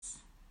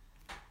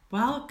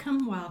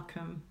Welcome,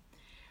 welcome.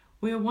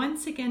 We're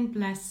once again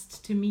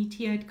blessed to meet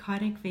here at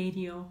Kardec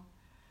Radio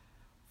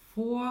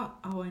for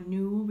our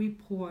new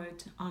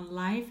report on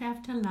Life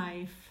After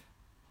Life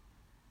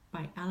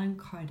by Allan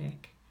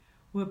Kardec.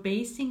 We're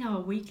basing our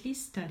weekly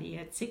study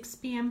at 6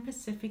 p.m.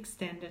 Pacific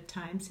Standard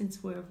Time,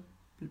 since we're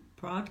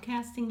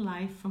broadcasting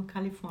live from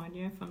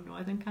California, from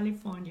Northern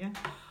California,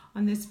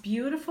 on this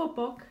beautiful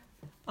book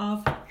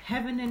of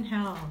Heaven and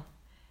Hell.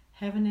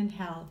 Heaven and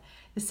Hell.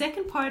 The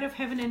second part of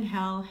Heaven and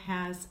Hell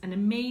has an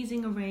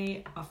amazing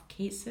array of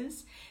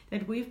cases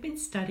that we've been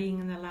studying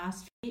in the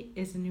last week.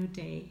 Is a new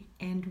day,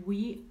 and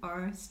we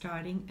are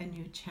starting a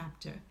new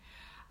chapter.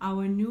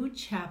 Our new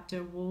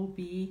chapter will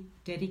be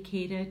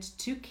dedicated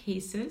to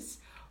cases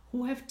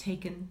who have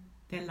taken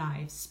their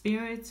lives,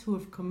 spirits who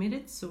have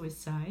committed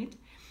suicide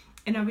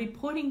and are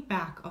reporting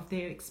back of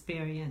their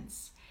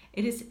experience.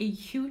 It is a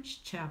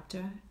huge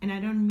chapter, and I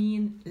don't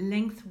mean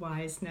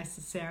lengthwise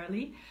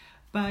necessarily,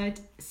 but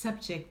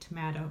subject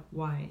matter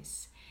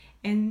wise.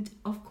 And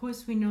of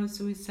course we know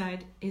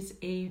suicide is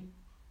a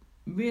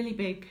really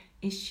big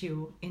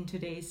issue in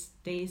today's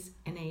day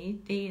and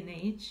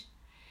age,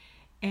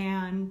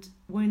 and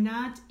we're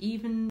not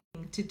even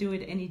to do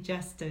it any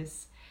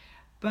justice,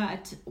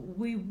 but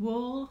we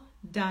will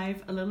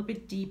dive a little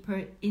bit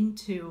deeper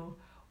into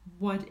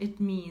what it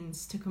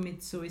means to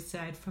commit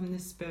suicide from the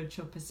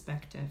spiritual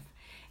perspective.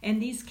 And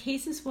these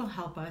cases will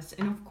help us,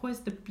 and of course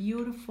the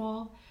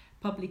beautiful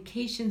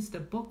publications, the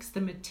books,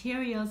 the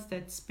materials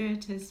that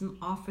Spiritism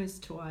offers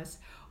to us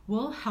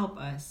will help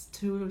us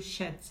to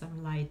shed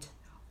some light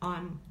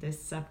on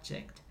this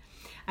subject.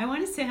 I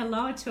want to say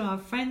hello to our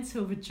friends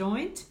who have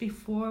joined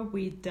before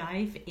we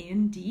dive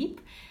in deep.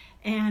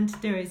 And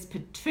there is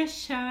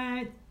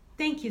Patricia.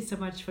 Thank you so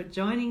much for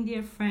joining,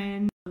 dear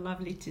friend.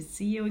 Lovely to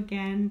see you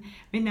again.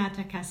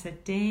 Renata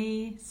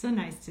Casadei. So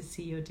nice to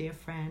see you, dear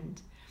friend.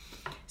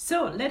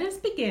 So let us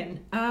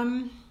begin.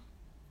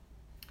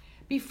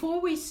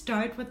 Before we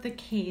start with the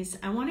case,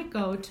 I want to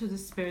go to the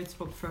Spirit's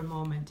book for a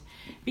moment,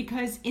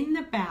 because in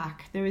the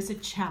back there is a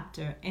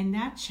chapter, and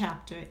that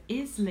chapter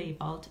is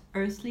labeled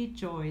Earthly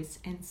Joys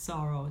and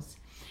Sorrows.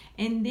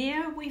 And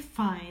there we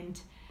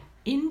find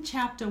in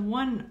chapter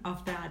 1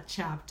 of that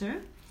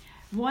chapter,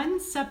 one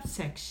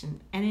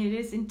subsection, and it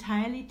is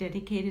entirely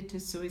dedicated to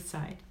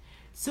suicide.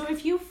 So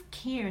if you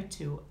care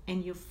to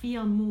and you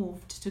feel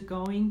moved to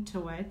go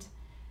into it,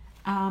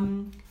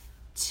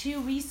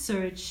 to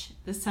research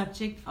the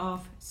subject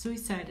of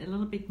suicide a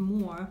little bit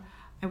more,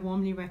 I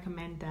warmly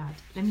recommend that.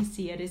 Let me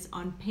see, it is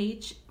on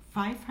page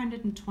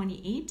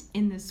 528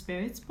 in the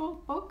Spirit's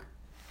book.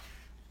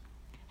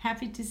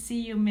 Happy to see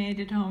you made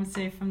it home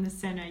safe from the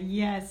center.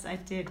 Yes, I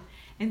did.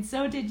 And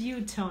so did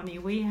you, Tony.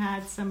 We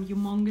had some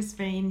humongous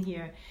rain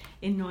here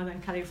in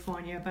Northern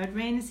California, but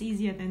rain is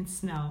easier than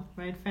snow,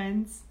 right,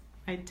 friends?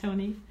 Right,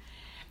 Tony?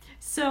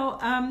 So,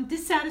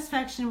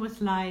 dissatisfaction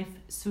with life,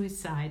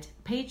 suicide,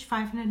 page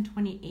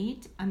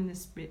 528 on the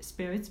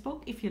Spirit's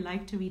book, if you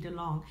like to read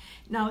along.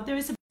 Now,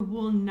 we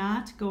will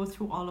not go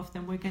through all of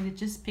them. We're going to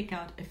just pick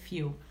out a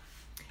few.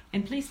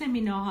 And please let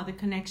me know how the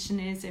connection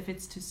is, if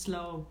it's too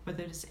slow,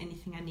 whether there's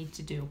anything I need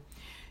to do.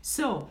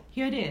 So,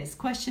 here it is,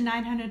 question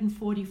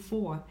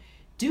 944.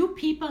 Do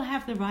people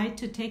have the right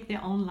to take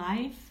their own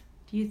life?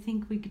 Do you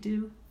think we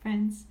do,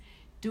 friends?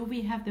 Do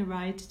we have the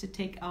right to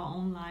take our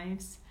own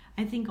lives?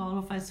 I think all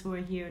of us who are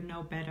here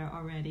know better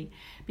already,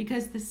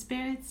 because the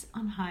spirits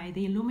on high,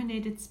 the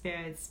illuminated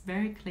spirits,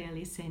 very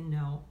clearly say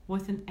no,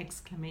 with an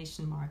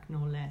exclamation mark, no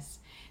less.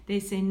 They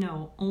say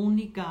no,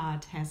 only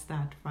God has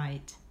that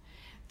right.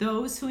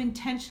 Those who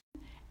intention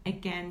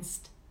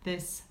against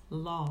this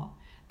law,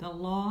 the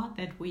law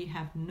that we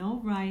have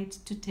no right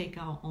to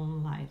take our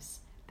own lives,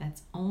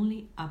 that's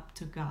only up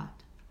to God.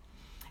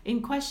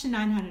 In question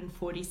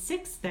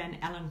 946, then,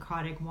 Allan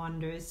Kardec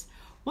wonders,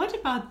 what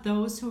about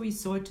those who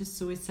resort to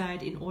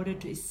suicide in order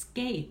to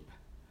escape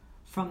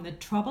from the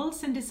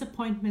troubles and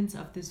disappointments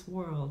of this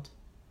world?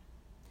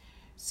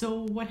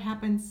 So what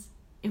happens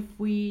if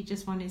we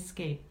just want to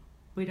escape?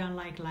 We don't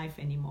like life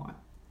anymore.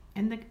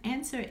 And the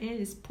answer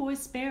is poor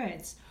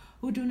spirits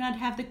who do not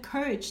have the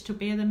courage to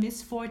bear the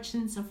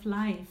misfortunes of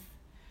life.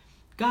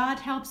 God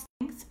helps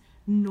strength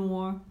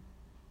nor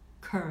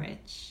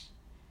courage.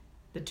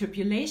 The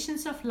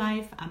tribulations of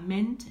life are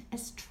meant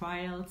as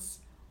trials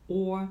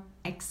or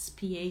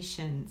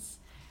expiations.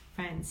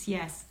 Friends,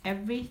 yes,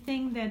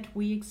 everything that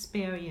we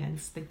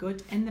experience, the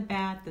good and the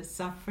bad, the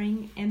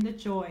suffering and the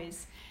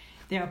joys,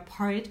 they are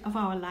part of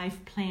our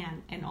life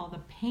plan, and all the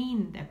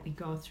pain that we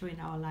go through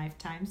in our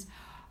lifetimes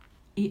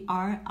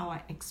are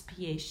our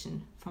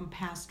expiation from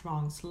past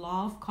wrongs,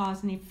 law of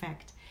cause and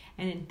effect.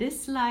 And in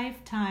this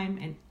lifetime,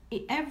 and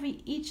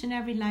each and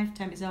every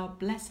lifetime, is our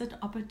blessed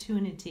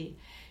opportunity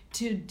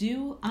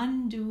to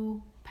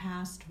undo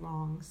past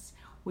wrongs.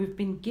 We've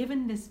been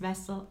given this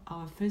vessel,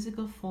 our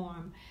physical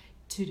form,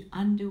 to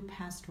undo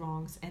past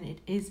wrongs, and it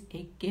is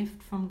a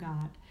gift from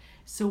God.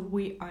 So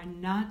we are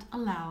not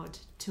allowed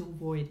to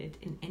avoid it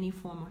in any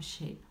form or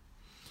shape.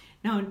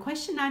 Now, in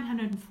question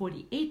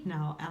 948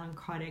 now, Allan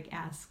Kardec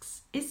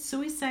asks, is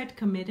suicide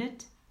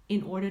committed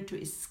in order to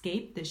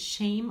escape the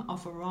shame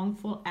of a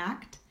wrongful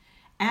act,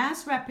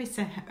 as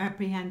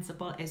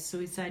reprehensible as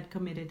suicide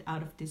committed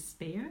out of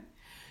despair?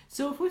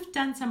 So if we've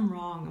done some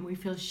wrong and we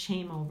feel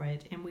shame over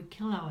it and we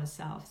kill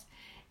ourselves,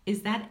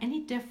 is that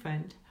any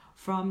different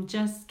from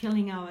just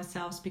killing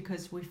ourselves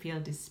because we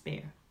feel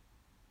despair?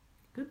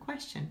 Good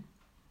question.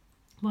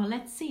 Well,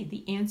 let's see.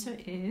 The answer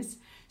is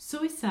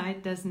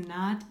suicide does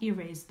not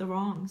erase the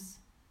wrongs.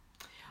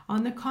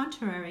 On the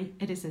contrary,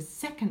 it is a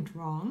second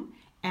wrong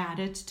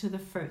added to the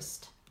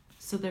first.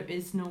 So there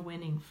is no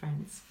winning,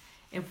 friends.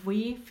 If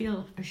we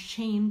feel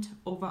ashamed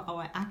over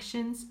our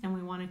actions and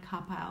we want to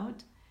cop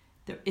out,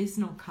 there is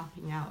no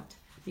copping out,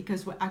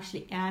 because we're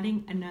actually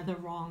adding another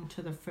wrong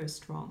to the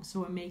first wrong.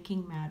 So we're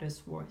making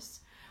matters worse.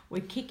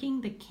 We're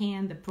kicking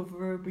the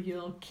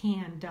proverbial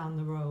can down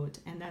the road,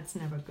 and that's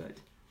never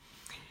good.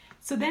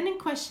 So then in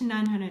question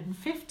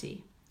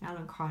 950,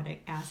 Allan Kardec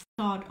asked,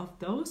 thought of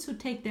those who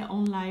take their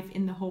own life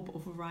in the hope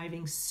of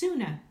arriving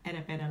sooner at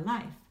a better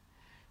life.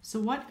 So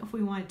what if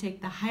we want to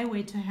take the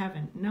highway to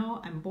heaven?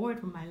 No, I'm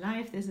bored with my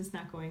life. This is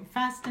not going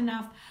fast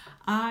enough.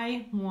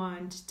 I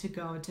want to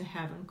go to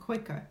heaven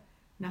quicker.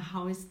 Now,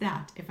 how is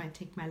that if I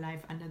take my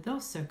life under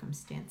those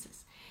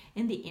circumstances?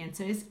 And the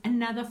answer is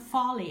another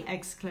folly,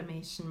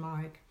 exclamation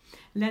mark.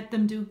 Let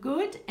them do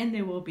good and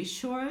they will be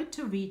sure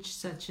to reach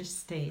such a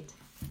state.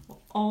 We're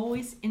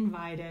always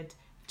invited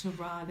to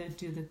rather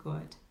do the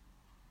good.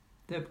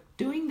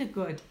 Doing the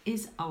good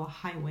is our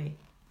highway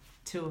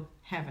to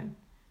heaven.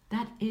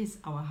 That is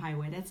our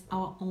highway. That's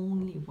our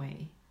only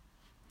way.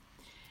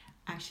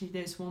 Actually,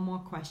 there's one more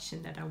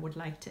question that I would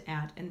like to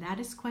add, and that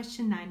is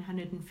question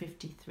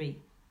 953.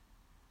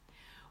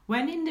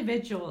 When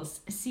individuals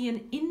see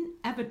an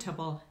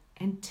inevitable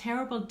and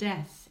terrible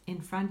death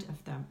in front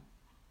of them,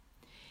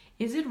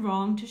 is it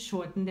wrong to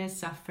shorten their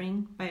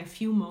suffering by a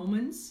few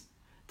moments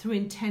through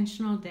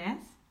intentional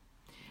death?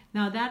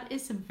 Now, that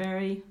is a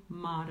very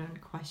modern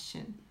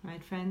question,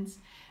 right, friends?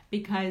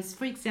 Because,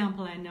 for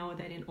example, I know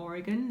that in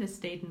Oregon, the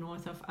state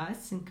north of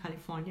us, in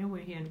California,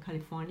 we're here in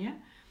California,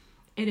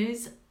 it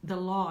is the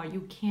law.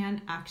 You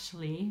can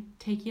actually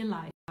take your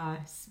life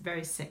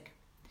very sick.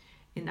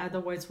 In other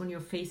words, when you're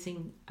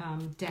facing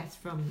death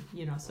from,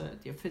 so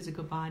your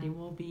physical body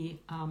will be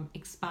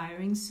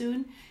expiring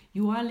soon,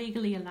 you are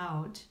legally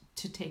allowed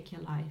to take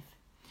your life.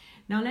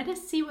 Now let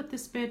us see what the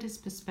Spirit's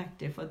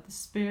perspective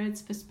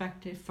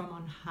from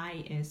on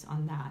high is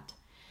on that.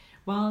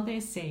 Well,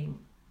 they're saying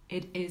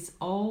it is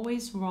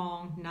always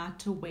wrong not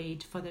to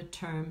wait for the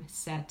term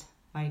set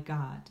by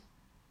God.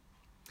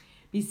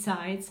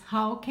 Besides,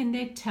 how can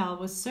they tell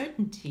with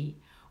certainty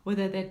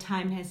whether their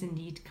time has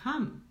indeed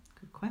come?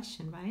 Good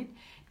question, right?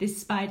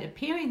 Despite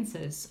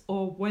appearances,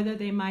 or whether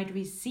they might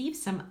receive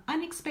some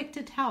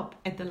unexpected help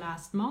at the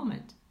last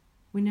moment.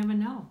 We never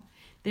know.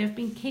 There have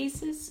been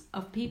cases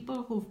of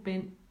people who've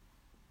been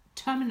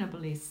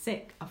terminally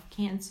sick of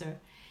cancer,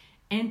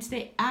 and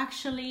they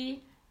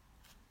actually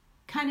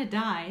kind of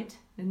died,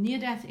 a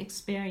near-death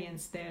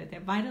experience. Their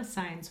vital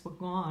signs were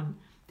gone.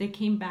 They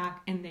came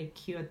back and they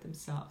cured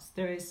themselves.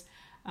 There is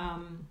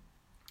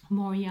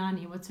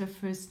Moriani, what's her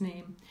first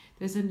name?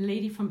 There's a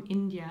lady from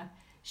India.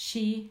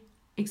 She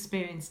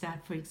experienced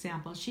that, for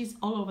example. She's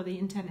all over the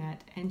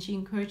internet, and she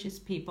encourages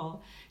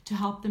people to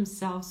help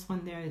themselves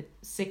when they're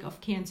sick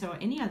of cancer or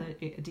any other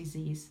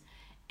disease.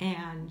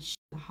 And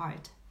the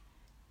heart,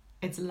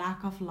 it's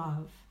lack of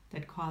love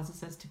that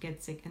causes us to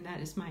get sick, and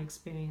that is my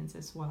experience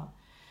as well.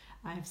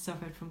 I have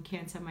suffered from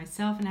cancer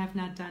myself, and I have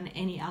not done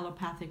any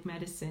allopathic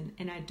medicine,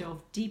 and I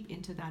dove deep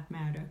into that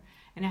matter.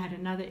 And I had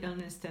another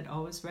illness that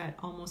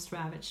almost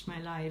ravaged my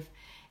life.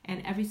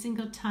 And every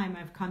single time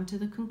I've come to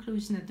the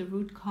conclusion that the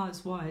root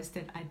cause was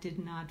that I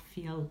did not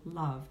feel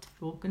loved.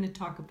 We're going to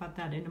talk about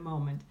that in a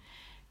moment,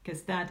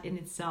 because that in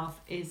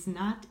itself is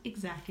not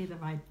exactly the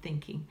right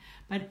thinking.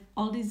 But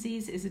all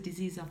disease is a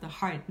disease of the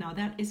heart. Now,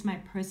 that is my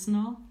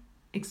personal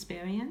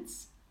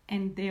experience,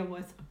 and there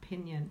was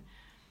opinion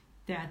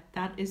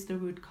that is the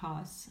root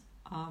cause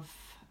of,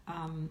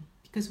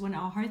 because when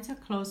our hearts are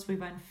closed, we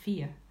run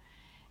fear.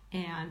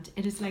 And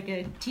it is like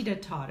a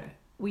teeter-totter.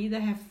 We either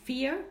have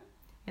fear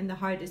and the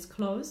heart is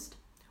closed,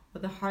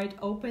 or the heart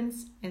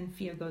opens and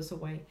fear goes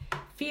away.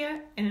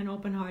 Fear and an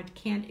open heart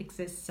can't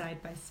exist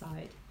side by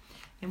side.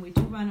 And we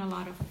do run a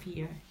lot of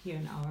fear here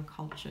in our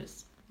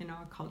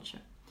culture.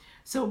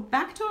 So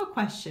back to our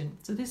question.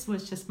 So this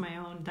was just my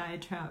own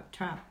diatribe,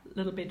 a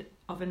little bit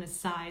of an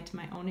aside to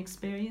my own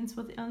experience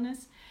with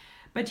illness.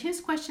 But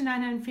here's question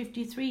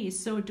 953.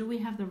 So do we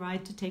have the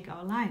right to take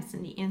our lives?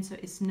 And the answer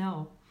is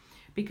no.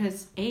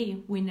 Because A,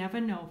 we never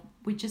know.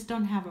 We just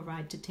don't have a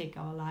right to take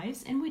our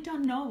lives, and we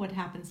don't know what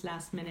happens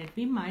last minute.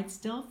 We might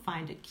still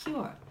find a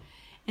cure.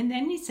 And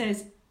then he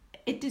says,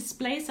 it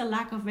displays a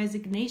lack of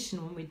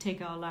resignation when we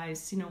take our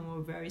lives, when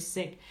we're very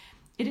sick.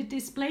 It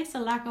displays a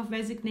lack of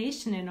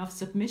resignation and of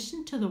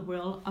submission to the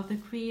will of the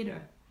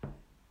Creator.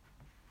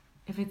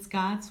 If it's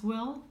God's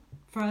will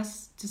for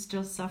us to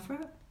still suffer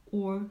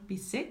or be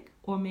sick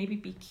or maybe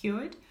be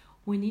cured,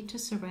 we need to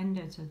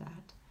surrender to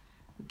that.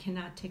 We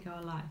cannot take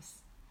our lives.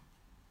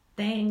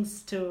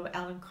 thanks to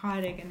Allan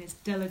Kardec and his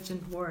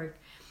diligent work,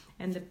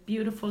 and the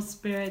beautiful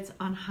spirits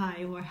on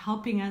high who are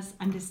helping us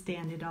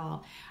understand it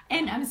all.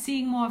 And I'm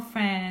seeing more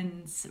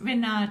friends.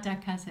 Renata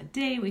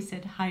Casadei, we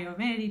said hi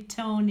already.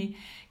 Tony,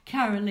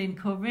 Carolyn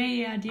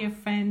Correa, dear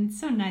friend,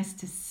 so nice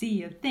to see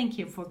you. Thank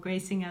you for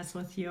gracing us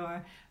with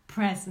your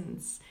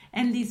presence.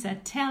 And Lisa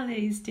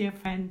Telles, dear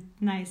friend,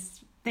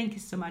 nice. Thank you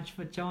so much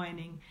for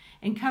joining.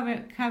 And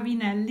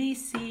Karina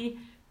Lisi,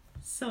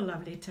 so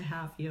lovely to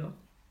have you.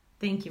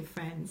 Thank you,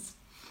 friends.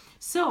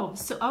 So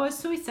our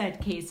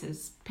suicide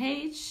cases,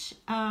 page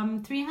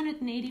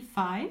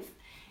 385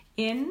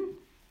 in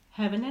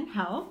Heaven and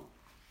Hell.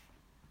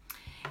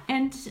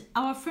 And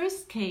our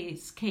first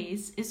case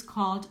is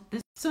called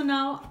this. So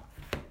now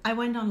I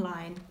went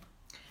online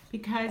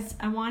because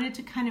I wanted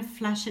to kind of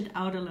flesh it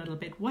out a little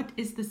bit. What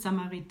is the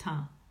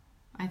Samaritaine?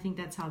 I think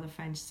that's how the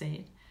French say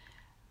it.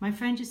 My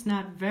French is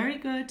not very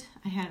good.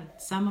 I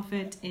had some of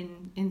it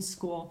in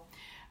school.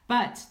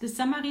 But the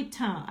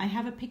Samaritaine, I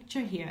have a picture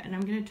here, and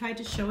I'm going to try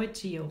to show it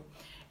to you.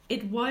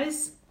 It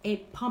was a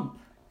pump,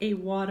 a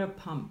water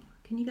pump.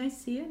 Can you guys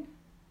see it?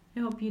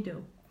 I hope you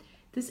do.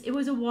 It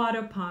was a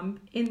water pump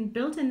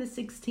built in the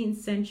 16th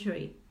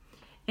century.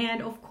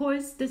 And of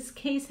course, this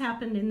case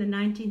happened in the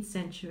 19th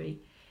century.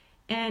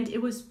 And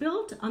it was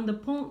built on the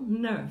Pont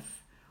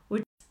Neuf.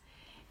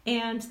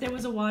 And there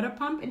was a water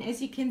pump. And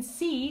as you can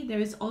see,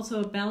 there is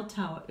also a bell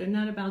tower.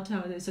 Not a bell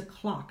tower, there's a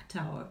clock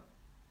tower.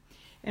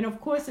 And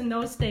of course, in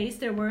those days,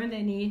 there weren't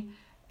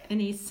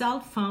any cell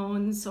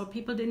phones, or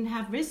people didn't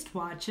have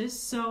wristwatches.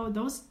 So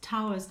those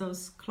towers,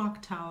 those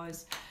clock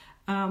towers,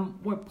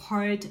 were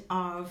part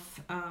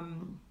of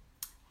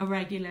a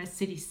regular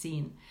city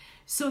scene.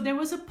 So there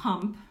was a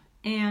pump,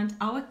 and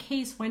our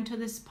case went to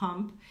this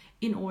pump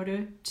in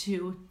order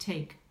to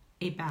take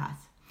a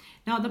bath.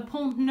 Now, the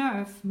Pont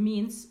Neuf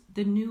means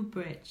the new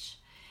bridge.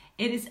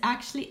 It is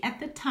actually, at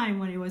the time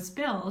when it was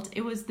built,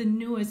 it was the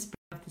newest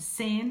bridge of the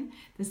Seine.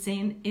 The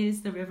Seine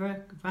is the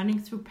river running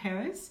through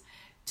Paris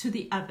to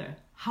the other.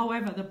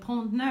 However, the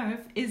Pont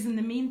Neuf is in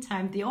the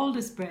meantime the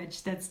oldest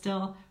bridge that's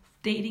still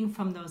dating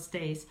from those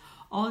days.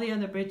 All the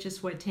other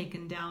bridges were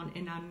taken down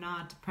and are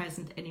not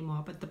present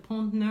anymore. But the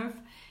Pont Neuf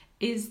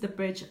is the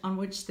bridge on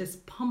which this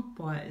pump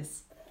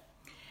was.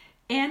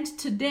 And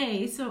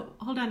today, so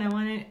hold on, I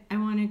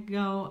want to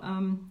go.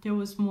 There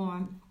was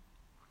more.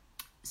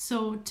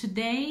 So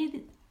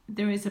today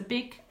there is a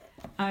big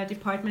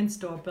department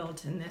store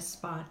built in this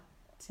spot.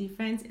 See,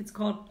 friends, it's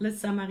called Le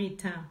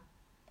Samaritaine.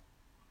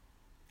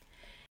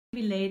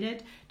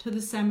 Related to the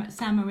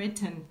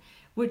Samaritaine,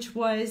 which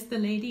was the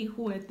lady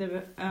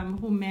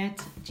who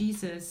met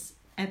Jesus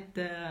at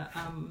the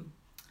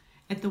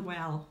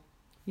well.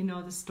 You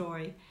know the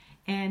story.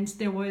 And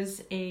there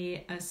was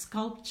a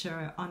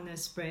sculpture on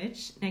this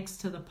bridge next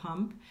to the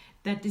pump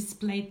that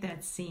displayed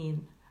that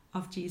scene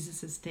of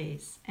Jesus's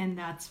days, and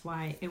that's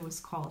why it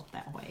was called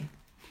that way.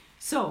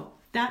 So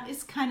that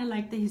is kind of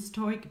like the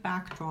historic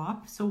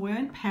backdrop. So we're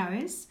in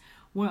Paris.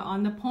 We're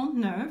on the Pont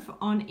Neuf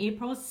on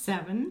April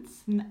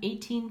 7th,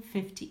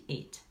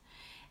 1858.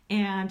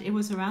 And it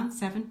was around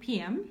 7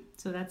 p.m.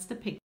 So that's the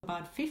picture.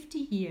 About 50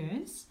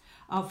 years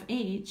of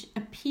age,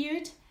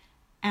 appeared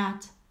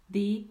at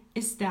the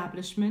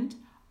establishment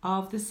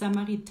of the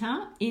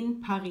Samaritaine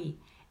in Paris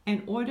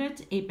and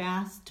ordered a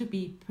bath to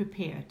be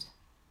prepared.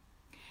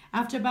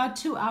 After about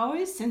 2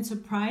 hours, and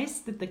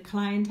surprised that the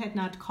client had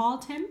not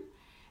called him,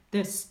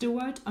 the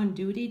steward on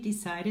duty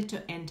decided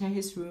to enter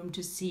his room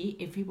to see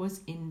if he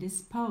was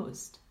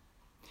indisposed.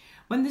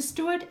 When the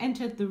steward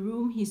entered the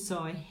room, he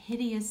saw a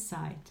hideous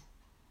sight.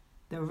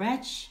 The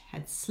wretch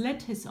had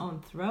slit his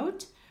own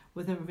throat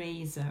with a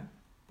razor.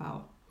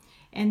 Wow.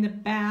 And the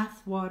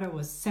bath water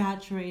was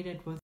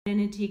saturated with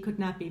identity, could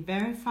not be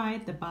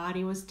verified. The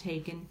body was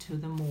taken to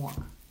the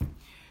morgue.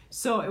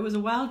 So it was a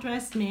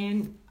well-dressed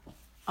man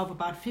of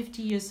about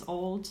 50 years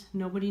old.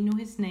 Nobody knew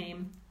his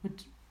name, who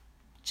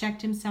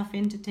checked himself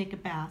in to take a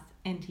bath,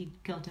 and he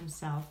killed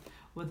himself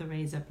with a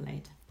razor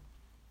blade.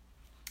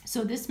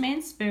 So this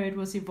man's spirit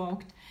was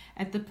evoked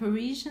at the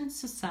Parisian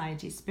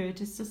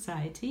Spiritist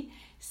Society,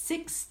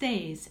 6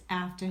 days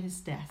after his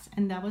death.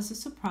 And that was a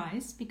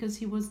surprise because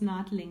he was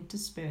not linked to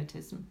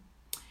Spiritism.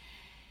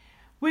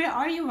 "Where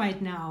are you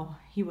right now?"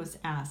 he was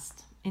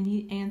asked. And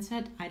he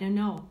answered, "I don't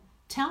know.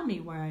 Tell me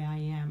where I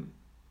am."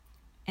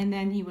 And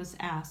then he was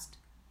asked,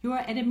 "You are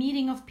at a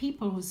meeting of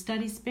people who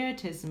study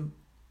Spiritism."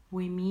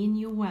 "We mean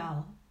you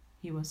well,"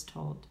 he was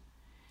told.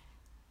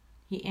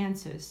 He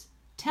answers,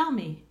 "Tell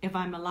me if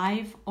I'm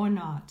alive or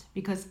not,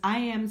 because I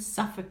am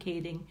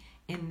suffocating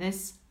in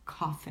this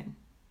coffin."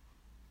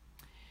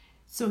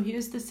 So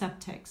here's the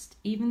subtext.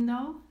 Even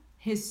though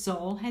his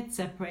soul had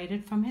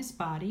separated from his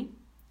body,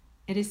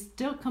 it is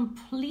still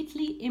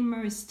completely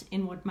immersed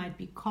in what might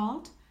be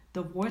called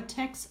the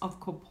vortex of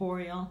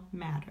corporeal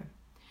matter.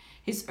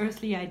 His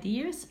earthly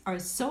ideas are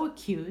so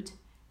acute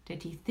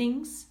that he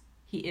thinks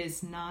he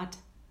is not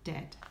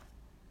dead.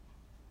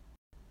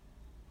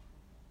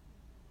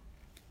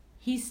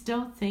 He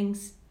still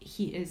thinks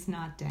he is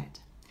not dead.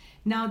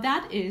 Now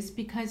that is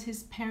because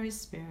his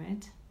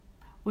perispirit,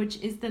 which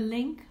is the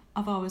link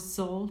of our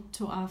soul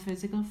to our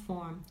physical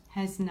form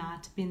has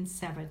not been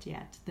severed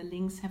yet. The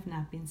links have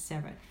not been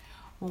severed.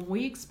 When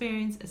we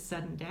experience a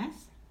sudden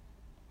death,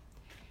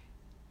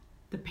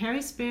 the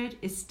perispirit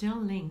is still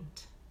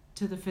linked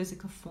to the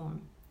physical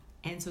form.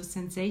 And so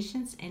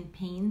sensations and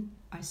pain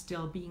are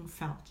still being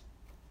felt.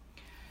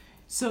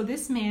 So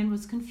this man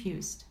was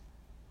confused.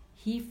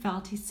 He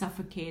felt he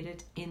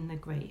suffocated in the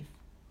grave.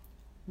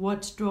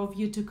 What drove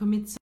you to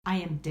commit suicide? I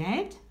am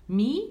dead?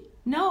 Me?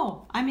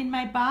 No, I'm in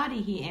my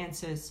body, he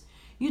answers.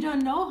 You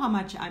don't know how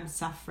much I'm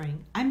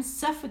suffering. I'm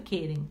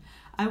suffocating.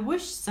 I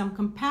wish some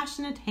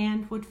compassionate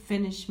hand would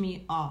finish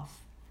me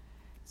off.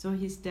 So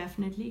he's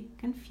definitely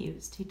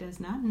confused. He does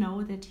not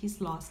know that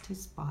he's lost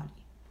his body.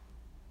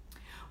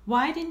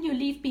 Why didn't you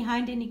leave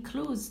behind any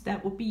clues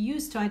that would be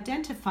used to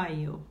identify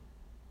you?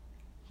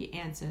 He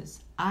answers,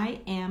 I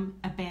am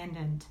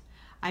abandoned.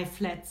 I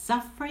fled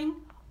suffering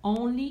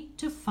only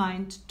to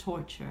find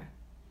torture.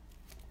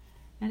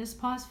 Let us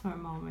pause for a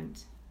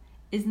moment.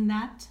 Isn't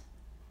that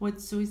what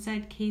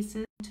suicide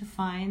cases to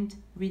find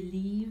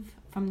relief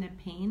from their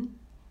pain?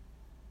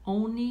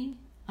 Only,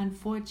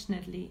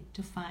 unfortunately,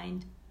 to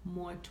find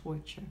more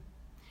torture.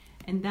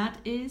 And that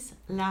is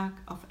lack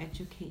of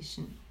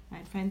education,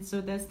 right, friends?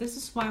 So this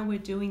is why we're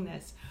doing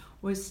this.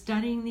 We're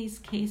studying these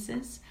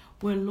cases.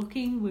 We're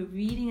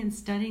reading and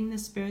studying the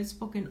Spirit's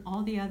book and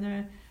all the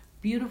other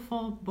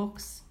beautiful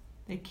books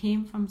that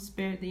came from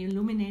Spirit, the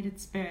illuminated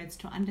spirits,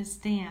 to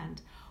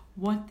understand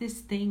what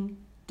this thing,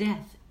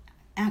 death,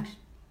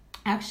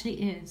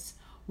 actually is,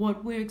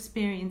 what we're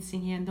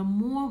experiencing here. And the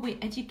more we're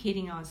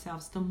educating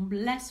ourselves, the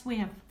less we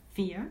have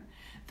fear,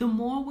 the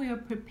more we are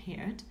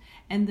prepared,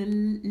 and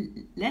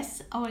the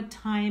less our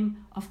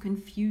time of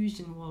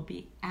confusion will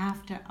be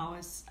after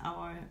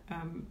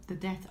the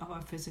death of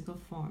our physical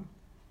form.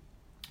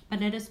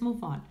 But let us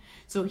move on.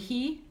 So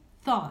he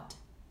thought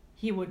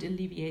he would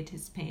alleviate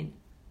his pain,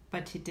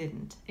 but he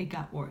didn't. It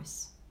got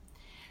worse.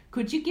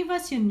 Could you give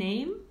us your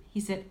name? He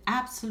said,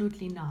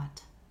 absolutely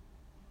not.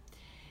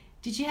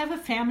 Did you have a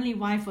family,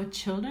 wife, or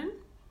children?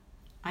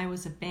 I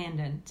was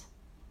abandoned.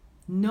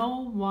 No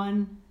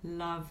one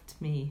loved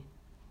me.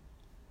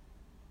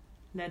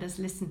 Let us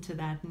listen to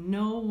that.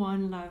 No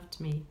one loved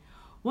me.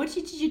 What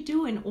did you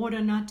do in order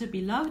not to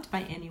be loved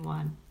by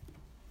anyone?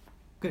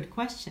 Good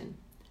question.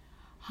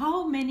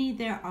 How many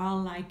there are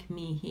like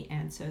me, he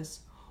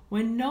answers.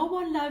 When no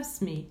one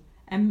loves me,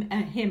 a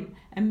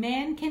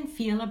man can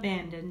feel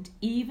abandoned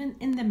even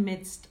in the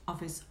midst of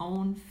his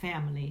own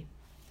family.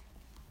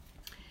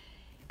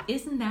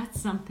 Isn't that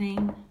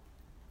something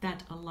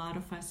that a lot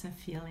of us are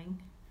feeling?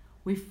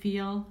 We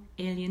feel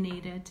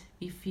alienated,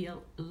 we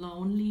feel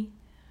lonely,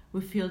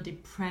 we feel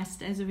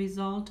depressed as a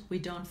result, we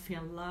don't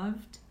feel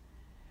loved,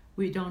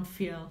 we don't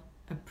feel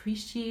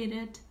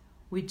appreciated,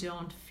 we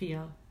don't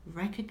feel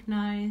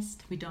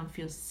recognized, we don't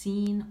feel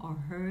seen or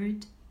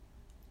heard.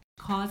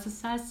 It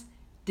causes us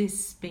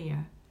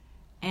despair.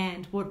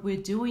 And what we're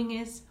doing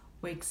is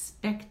we're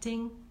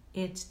expecting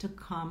it to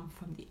come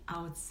from the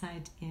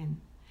outside in.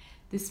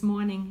 This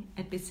morning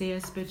at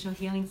Bethesda Spiritual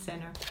Healing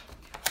Center,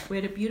 we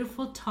had a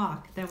beautiful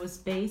talk that was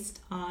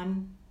based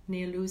on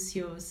Neo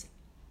Lucio's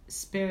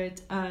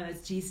Spirit,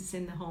 Jesus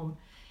in the Home.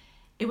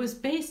 It was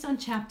based on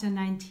chapter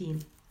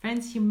 19.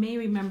 Friends, you may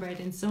remember it.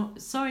 And so,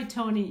 sorry,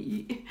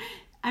 Tony,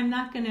 I'm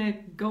not going to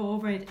go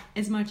over it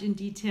as much in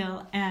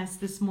detail as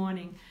this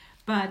morning,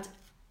 but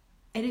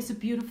it is a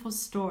beautiful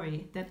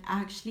story that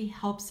actually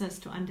helps us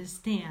to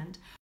understand.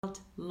 He felt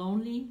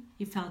lonely,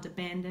 he felt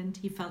abandoned,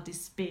 he felt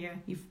despair,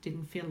 he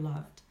didn't feel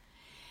loved.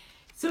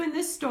 So in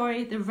this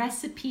story, the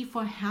recipe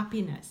for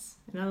happiness,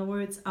 in other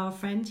words, our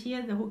friend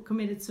here who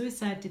committed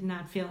suicide did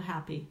not feel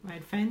happy,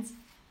 right, friends?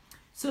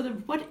 So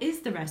what is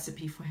the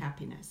recipe for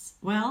happiness?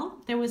 Well,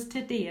 there was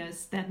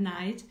Thaddeus that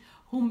night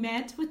who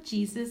met with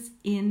Jesus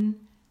in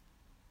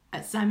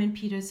Simon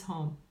Peter's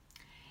home.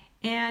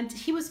 And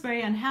he was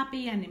very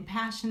unhappy and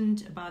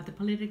impassioned about the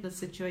political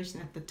situation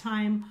at the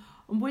time,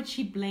 on which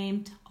he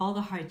blamed all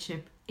the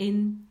hardship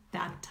in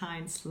that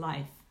time's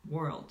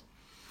world.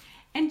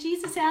 And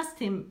Jesus asked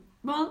him,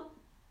 well,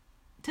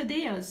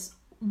 Thaddeus,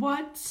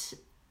 what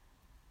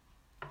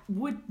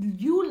would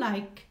you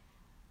like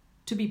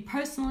to be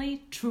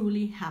personally,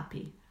 truly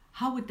happy?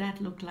 How would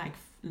that look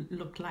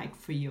like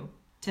for you,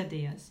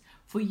 Thaddeus?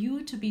 For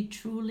you to be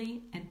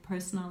truly and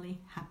personally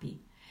happy.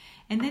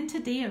 And then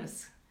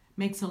Thaddeus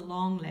makes a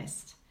long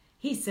list.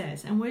 He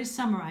says, and we're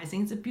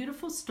summarizing, it's a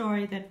beautiful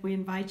story that we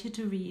invite you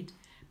to read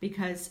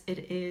because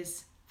it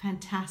is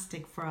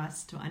fantastic for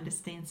us to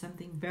understand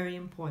something very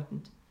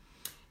important.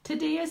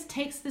 Thaddeus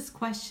takes this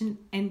question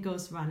and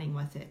goes running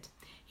with it.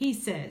 He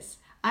says,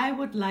 I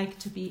would like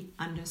to be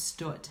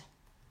understood.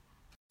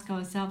 Ask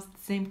ourselves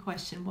the same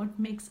question. What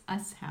makes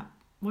us happy?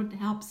 What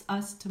helps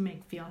us to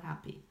feel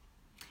happy?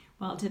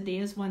 Well,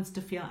 Thaddeus wants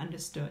to feel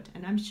understood,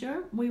 and I'm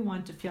sure we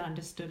want to feel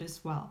understood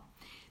as well.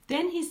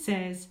 Then he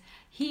says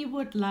he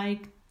would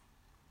like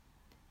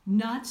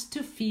not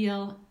to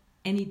feel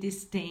any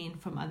disdain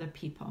from other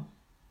people.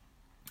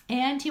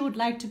 And he would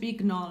like to be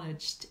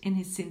acknowledged in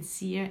his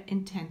sincere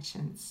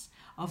intentions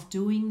of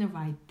doing the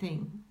right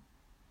thing.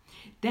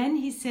 Then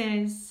he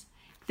says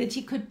that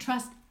he could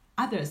trust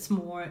others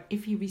more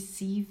if he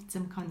received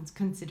some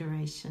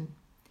consideration.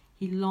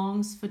 He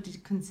longs for the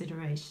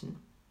consideration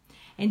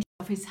and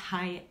of his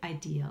high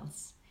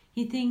ideals.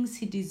 He thinks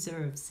he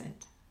deserves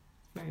it.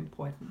 Very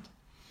important.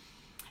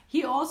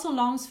 He also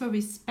longs for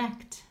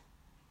respect,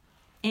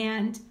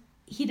 and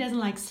he doesn't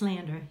like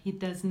slander. He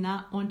does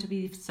not want to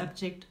be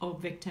subject or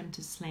victim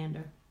to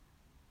slander.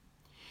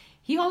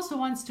 He also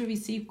wants to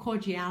receive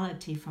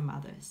cordiality from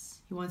others.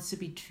 He wants to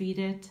be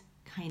treated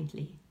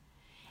kindly,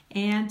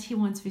 and he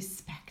wants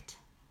respect.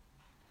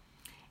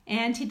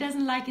 And he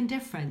doesn't like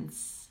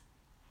indifference,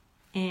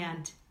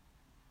 and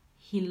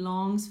he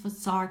longs for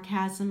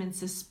sarcasm and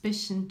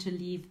suspicion to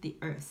leave the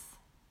earth.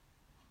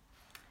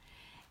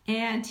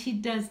 And he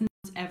does not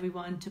want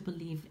everyone to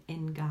believe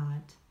in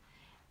God.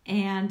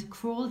 And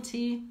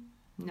cruelty,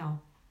 no,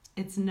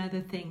 it's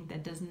another thing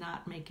that does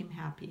not make him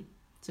happy.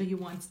 So he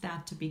wants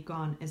that to be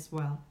gone as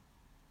well.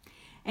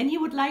 And he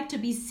would like to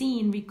be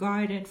seen,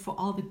 regarded for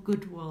all the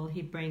goodwill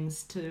he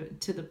brings to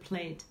the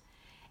plate.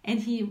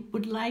 And he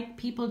would like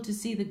people to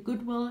see the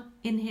goodwill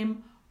in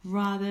him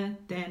rather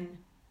than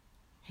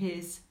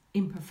his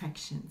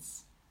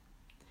imperfections.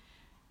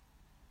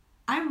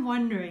 I'm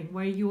wondering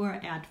where you are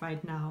at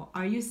right now.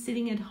 Are you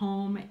sitting at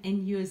home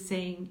and you're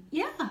saying,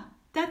 yeah,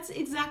 that's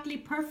exactly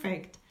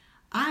perfect.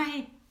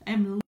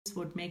 This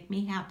would make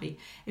me happy.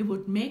 It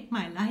would make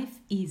my life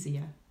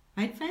easier.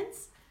 Right,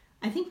 friends?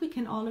 I think we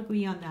can all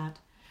agree on that.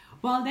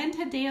 Well, then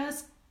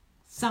Thaddeus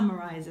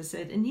summarizes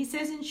it. And he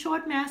says, in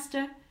short,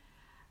 Master,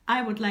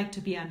 I would like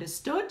to be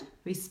understood,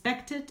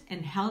 respected,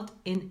 and held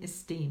in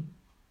esteem.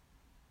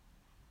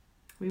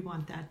 We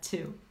want that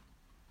too.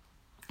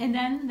 And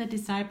then the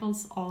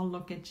disciples all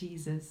look at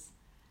Jesus,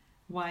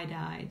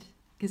 wide-eyed,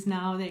 because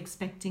now they're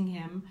expecting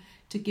him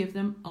to give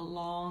them a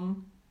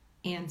long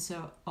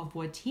answer of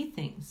what he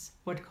thinks,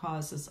 what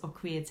causes or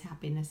creates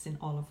happiness in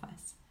all of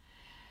us.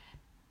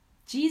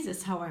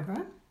 Jesus,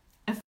 however,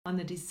 on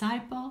the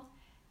disciple,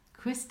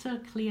 crystal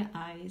clear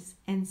eyes,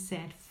 and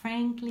said,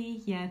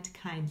 frankly yet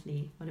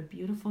kindly. What a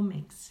beautiful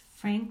mix.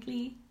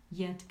 Frankly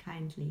yet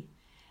kindly.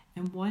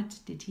 And what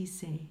did he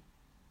say?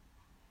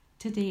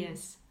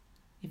 Thaddeus,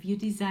 if you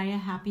desire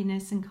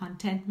happiness and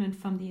contentment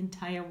from the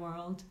entire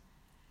world,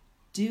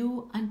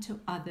 do unto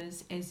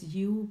others as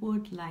you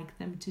would like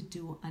them to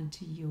do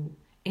unto you.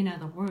 In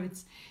other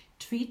words,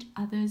 treat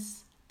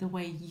others the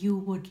way you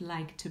would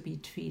like to be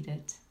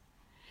treated.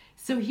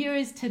 So here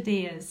is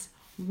Thaddeus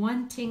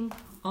wanting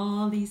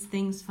all these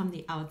things from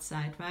the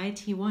outside, right?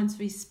 He wants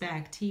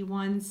respect. He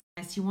wants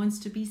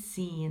to be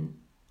seen.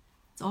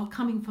 It's all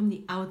coming from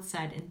the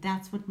outside, and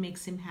that's what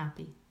makes him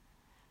happy.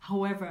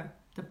 However,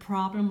 the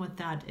problem with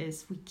that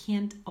is we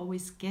can't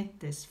always get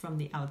this from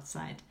the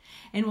outside.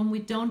 And when we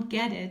don't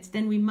get it,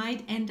 then we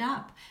might end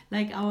up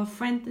like our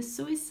friend, the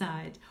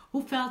suicide,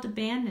 who felt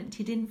abandoned.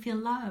 He didn't feel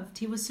loved.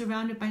 He was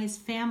surrounded by his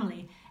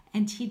family,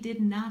 and he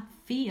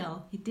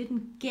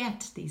didn't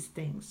get these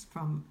things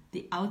from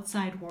the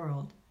outside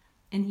world.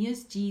 And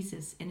here's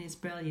Jesus in his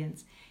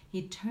brilliance.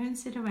 He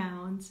turns it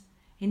around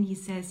and he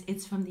says,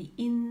 it's from the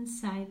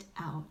inside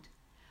out.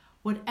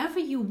 Whatever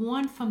you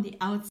want from the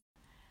outside,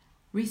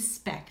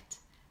 respect,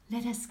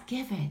 let us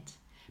give it,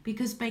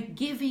 because by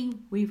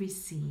giving we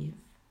receive.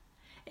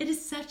 It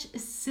is such a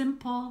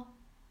simple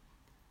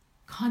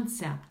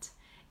concept,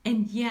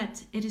 and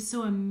yet it is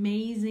so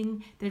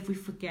amazing that we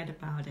forget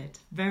about it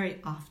very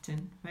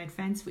often, right,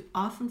 friends? We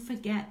often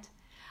forget.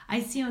 I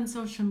see on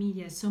social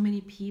media so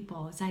many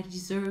people as I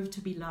deserve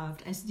to be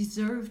loved, I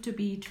deserve to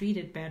be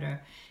treated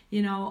better.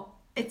 You know,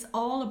 it's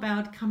all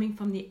about coming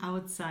from the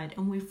outside,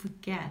 and we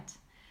forget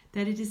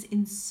that it is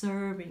in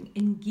serving,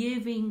 in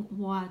giving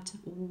what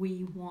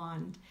we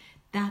want.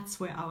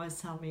 That's where our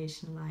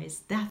salvation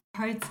lies. That's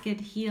how hearts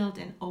get healed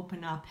and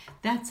open up.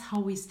 That's how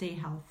we stay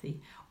healthy,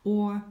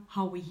 or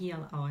how we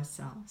heal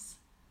ourselves.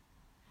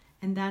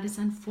 And that is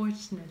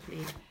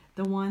unfortunately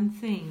the one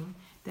thing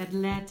that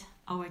led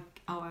our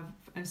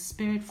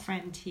spirit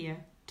friend here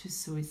to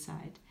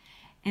suicide.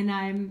 And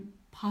I'm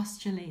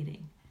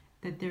postulating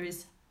that there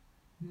is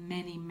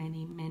many,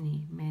 many,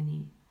 many,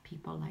 many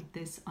people like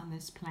this on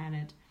this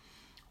planet,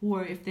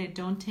 or if they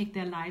don't take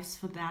their lives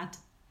for that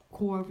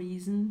core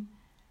reason,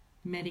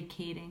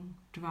 medicating,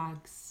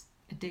 drugs,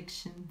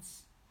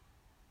 addictions.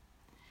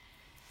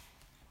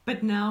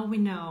 But now we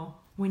know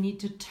we need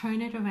to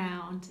turn it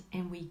around,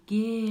 and we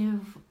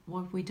give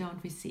what we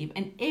don't receive.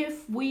 And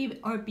if we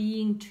are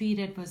being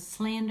treated with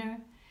slander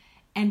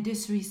and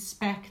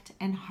disrespect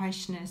and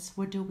harshness,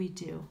 what do?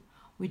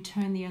 We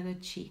turn the other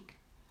cheek.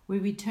 We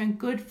return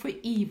good for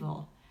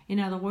evil. In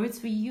other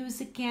words, we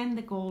use again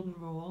the golden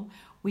rule.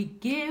 We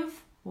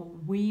give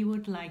what we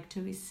would like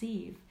to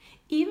receive,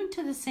 even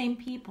to the same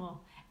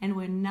people, and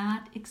we're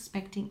not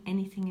expecting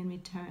anything in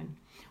return.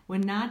 We're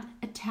not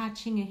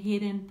attaching a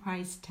hidden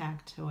price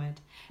tag to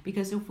it,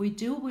 because if we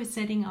do, we're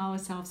setting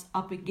ourselves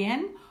up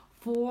again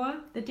for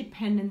the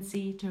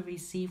dependency to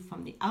receive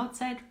from the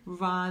outside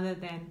rather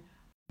than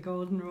the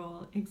golden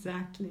rule.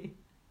 Exactly.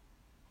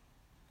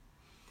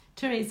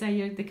 Teresa,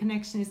 the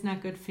connection is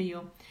not good for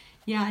you.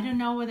 Yeah, I don't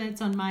know whether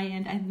it's on my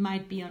end. It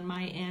might be on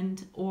my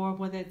end or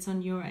whether it's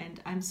on your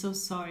end. I'm so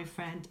sorry,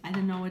 friend. I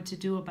don't know what to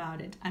do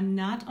about it. I'm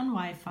not on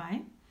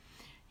Wi-Fi.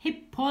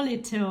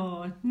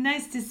 Hippolito,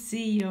 nice to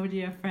see you,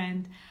 dear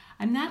friend.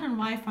 I'm not on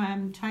Wi-Fi.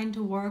 I'm trying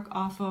to work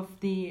off of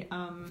the...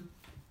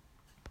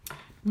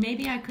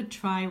 maybe I could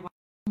try while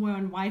we're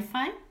on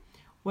Wi-Fi,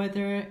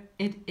 whether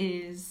it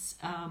is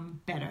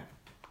better.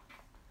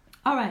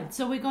 All right,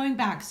 so we're going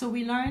back. So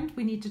we learned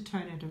we need to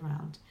turn it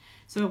around.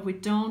 So if we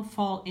don't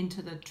fall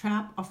into the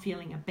trap of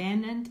feeling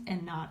abandoned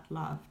and not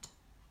loved,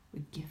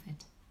 we give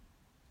it.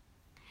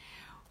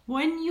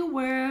 When you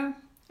were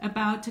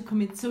about to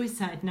commit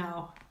suicide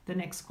now, the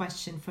next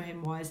question for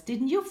him was,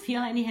 didn't you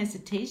feel any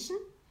hesitation?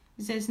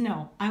 He says,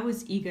 no, I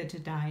was eager to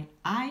die.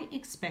 I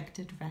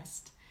expected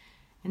rest.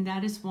 And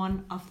that is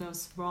one of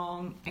those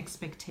wrong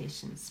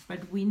expectations.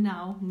 But we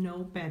now know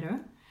better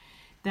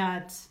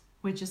that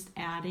we're just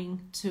adding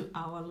to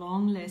our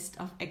long list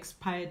of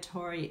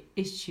expiatory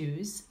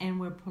issues and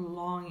we're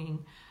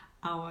prolonging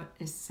our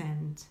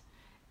ascent.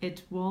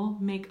 It will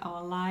make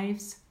our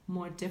lives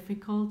more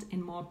difficult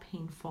and more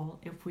painful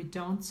if we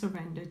don't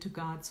surrender to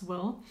God's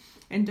will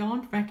and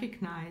don't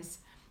recognize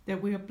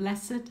that we are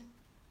blessed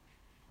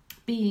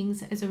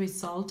beings as a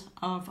result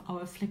of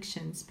our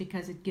afflictions,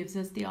 because it gives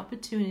us the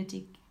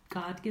opportunity,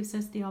 God gives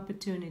us the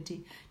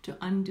opportunity to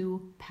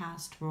undo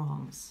past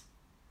wrongs.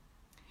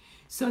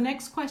 So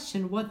next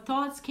question, what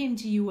thoughts came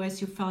to you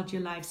as you felt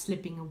your life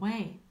slipping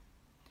away?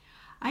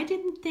 I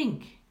didn't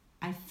think,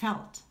 I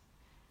felt.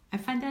 I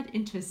find that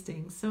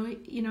interesting. So,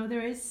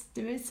 there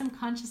is some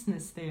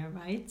consciousness there,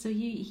 right? So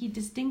he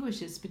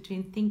distinguishes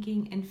between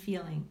thinking and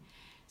feeling.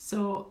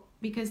 So,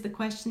 because the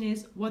question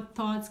is, what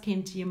thoughts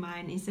came to your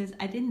mind? He says,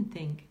 I didn't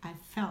think, I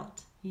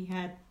felt. He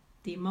had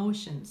the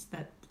emotions,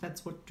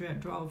 that's what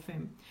drove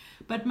him.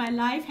 But my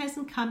life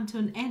hasn't come to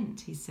an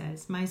end, he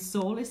says. My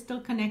soul is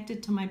still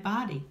connected to my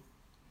body.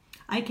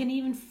 I can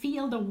even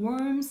feel the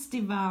worms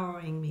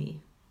devouring me.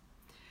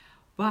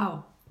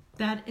 Wow,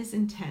 that is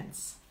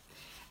intense.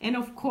 And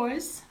of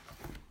course,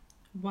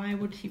 why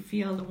would he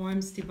feel the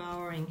worms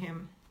devouring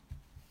him?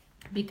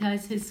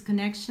 Because his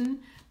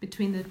connection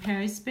between the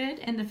perispirit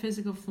and the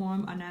physical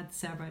form are not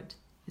severed.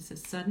 It's a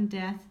sudden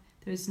death.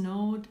 There was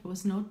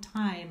no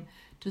time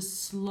to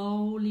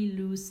slowly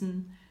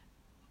loosen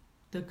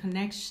the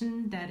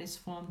connection that is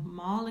formed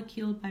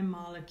molecule by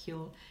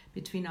molecule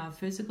between our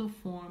physical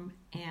form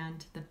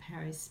and the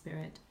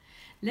perispirit.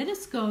 Let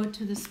us go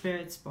to the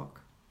Spirit's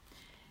book.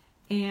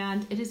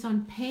 And it is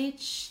on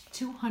page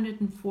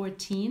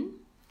 214,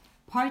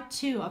 part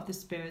 2 of the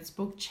Spirit's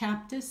book,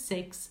 chapter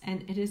 6,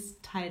 and it is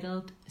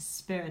titled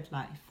Spirit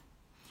Life.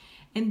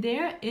 And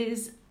there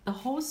is, the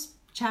whole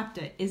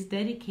chapter is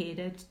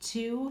dedicated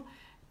to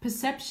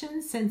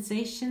perceptions,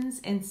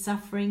 sensations, and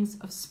sufferings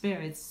of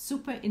spirits.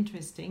 Super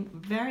interesting,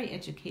 very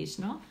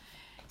educational.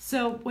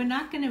 So we're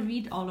not going to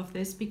read all of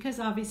this because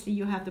obviously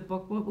you have the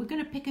book. We're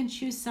going to pick and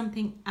choose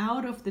something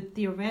out of the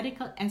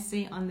theoretical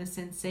essay on the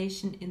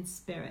sensation in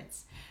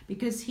spirits.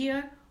 Because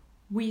here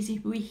we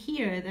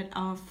hear that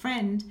our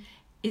friend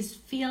is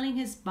feeling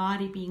his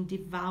body being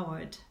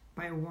devoured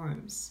by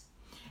worms.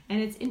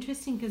 And it's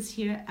interesting because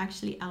here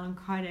actually Allan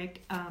Kardec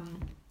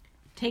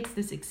takes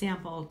this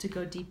example to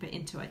go deeper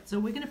into it. So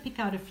we're going to pick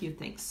out a few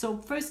things. So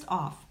first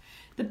off,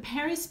 the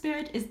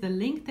perispirit is the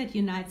link that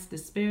unites the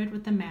spirit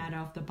with the matter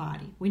of the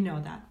body. We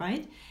know that,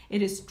 right?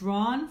 It is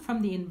drawn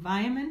from the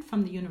environment,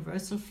 from the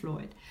universal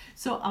fluid.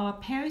 So our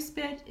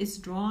perispirit is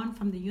drawn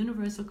from the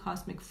universal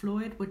cosmic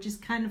fluid, which is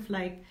kind of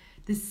like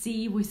the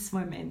sea we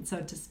swim in,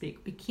 so to speak.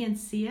 We can't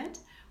see it,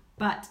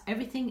 but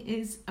everything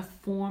is a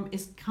form,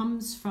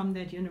 comes from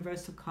that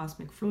universal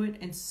cosmic fluid,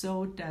 and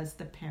so does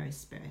the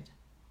perispirit.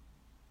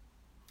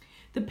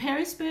 The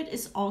perispirit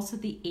is also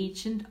the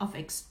agent of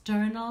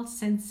external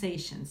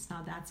sensations.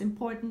 Now that's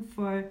important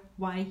for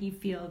why he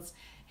feels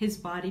his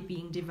body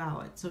being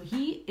devoured. So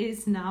he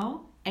is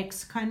now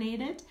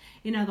excarnated.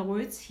 In other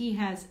words, he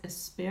has a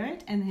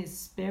spirit, and he is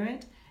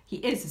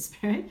a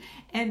spirit.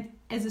 And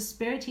as a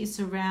spirit, he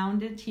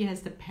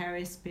has the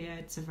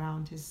perispirit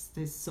surround his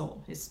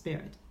soul, his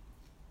spirit.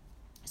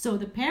 So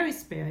the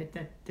perispirit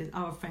that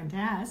our friend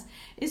has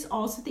is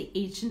also the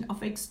agent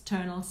of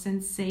external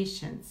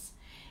sensations.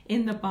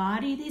 In the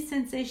body, these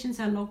sensations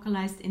are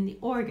localized in the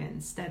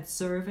organs that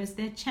serve as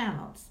their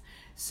channels.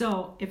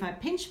 So if I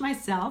pinch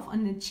myself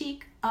on the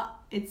cheek,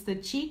 it's the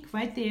cheek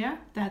right there,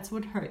 that's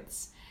what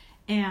hurts.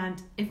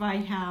 And if I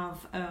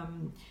have,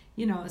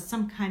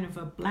 some kind of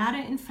a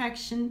bladder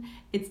infection,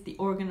 it's the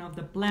organ of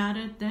the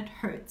bladder that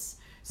hurts.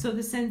 So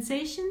the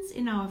sensations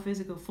in our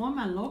physical form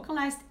are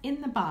localized in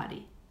the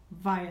body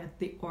via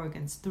the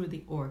organs, through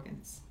the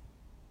organs.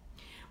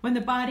 When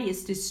the body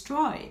is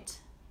destroyed,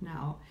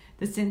 now,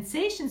 the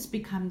sensations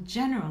become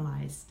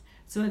generalized,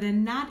 so they're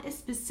not as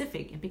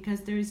specific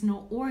because there is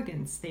no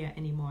organs there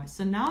anymore.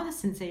 So now the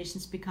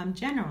sensations become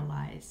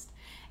generalized.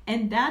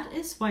 And that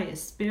is why a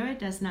spirit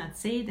does not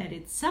say that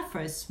it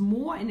suffers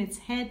more in its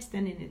head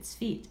than in its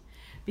feet,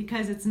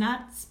 because it's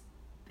not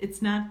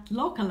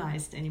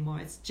localized anymore,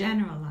 it's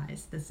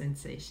generalized, the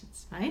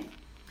sensations, right?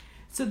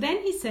 So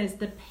then he says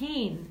the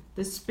pain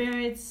the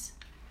spirits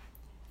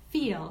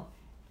feel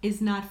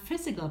is not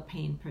physical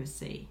pain per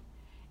se.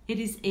 It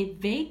is a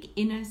vague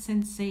inner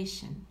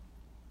sensation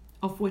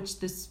of which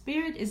the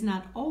spirit is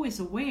not always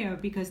aware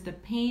because the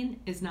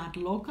pain is not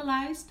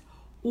localized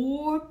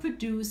or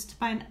produced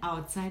by an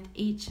outside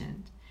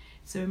agent.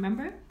 So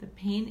remember, the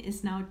pain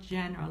is now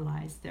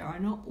generalized. There are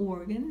no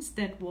organs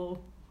that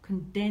will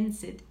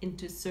condense it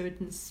into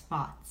certain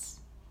spots.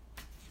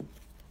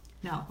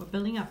 Now, we're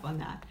building up on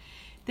that.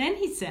 Then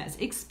he says,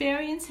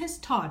 experience has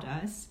taught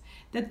us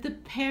that the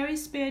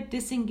perispirit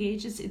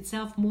disengages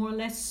itself more or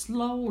less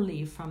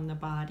slowly from the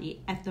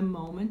body at the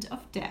moment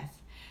of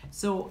death.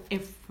 So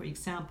if, for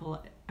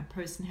example, a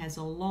person has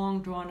a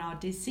long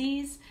drawn-out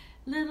disease,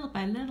 little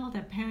by little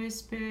the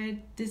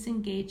perispirit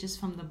disengages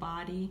from the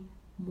body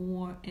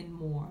more and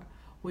more,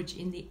 which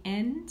in the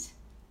end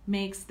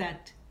makes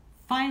that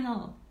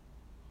final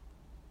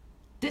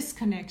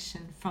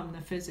disconnection from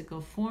the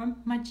physical form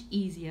much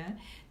easier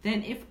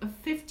than if a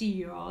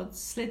 50-year-old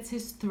slits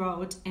his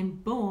throat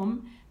and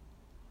boom,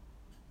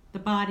 the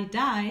body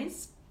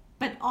dies,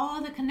 but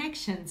all the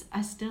connections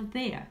are still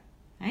there,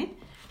 right?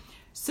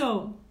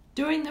 So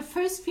during the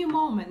first few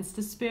moments,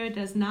 the spirit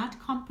does not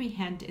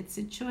comprehend its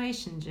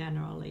situation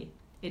generally.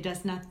 It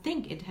does not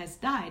think it has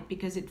died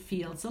because it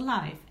feels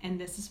alive, and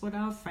this is what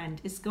our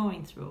friend is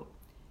going through.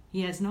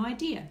 He has no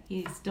idea.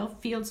 He still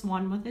feels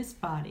one with his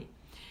body.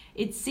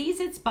 It sees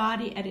its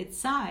body at its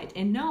side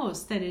and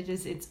knows that it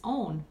is its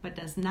own, but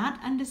does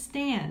not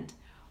understand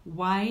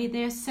why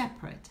they're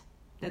separate.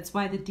 That's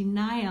why the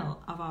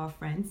denial of our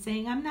friend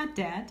saying, I'm not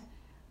dead,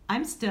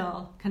 I'm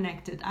still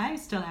connected, I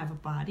still have a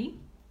body.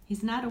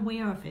 He's not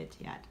aware of it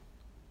yet.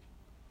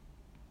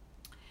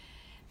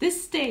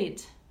 This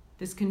state,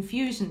 this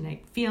confusion,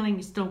 like feeling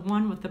you're still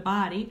one with the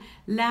body,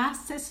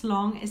 lasts as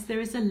long as there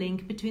is a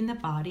link between the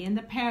body and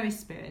the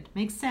perispirit.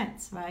 Makes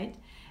sense, right?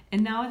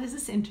 And now this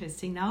is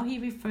interesting. Now he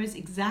refers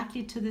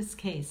exactly to this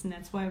case, and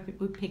that's why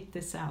we picked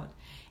this out.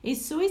 A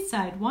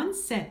suicide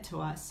once said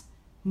to us,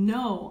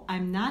 no,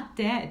 I'm not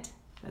dead.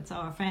 That's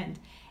our friend.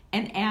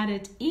 And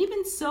added,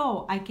 even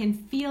so, I can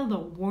feel the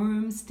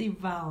worms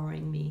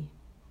devouring me.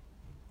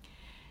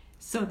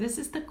 So this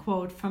is the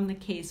quote from the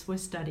case we're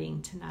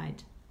studying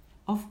tonight.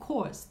 Of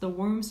course, the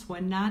worms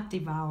were not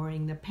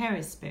devouring the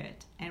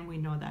perispirit, and we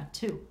know that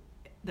too.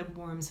 The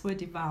worms were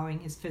devouring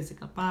his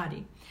physical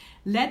body,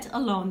 let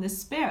alone the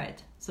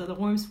spirit. So the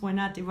worms were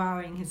not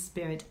devouring his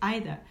spirit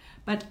either,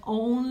 but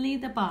only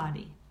the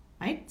body,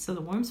 right? So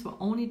the worms were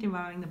only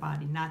devouring the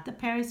body, not the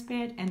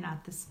perispirit and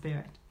not the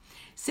spirit.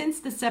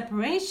 Since the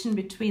separation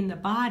between the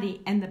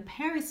body and the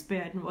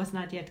perispirit was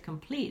not yet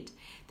complete,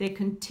 there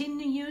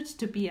continued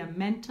to be a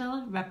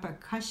mental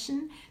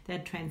repercussion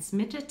that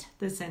transmitted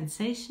the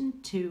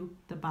sensation to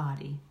the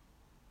body.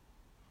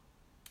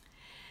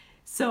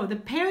 So the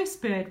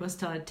perispirit was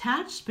still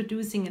attached,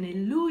 producing an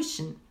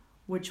illusion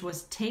which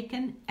was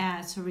taken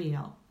as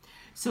real.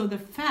 So the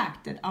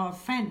fact that our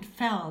friend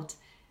felt,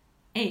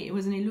 it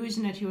was an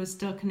illusion that he was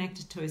still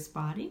connected to his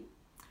body.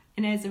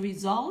 And as a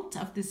result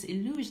of this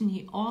illusion,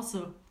 he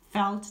also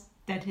felt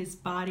that his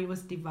body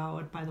was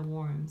devoured by the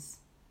worms.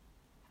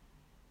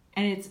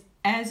 And it's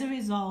as a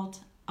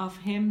result of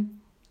him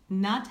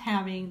not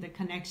having the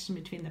connection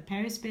between the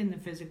perispirit and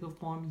the physical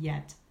form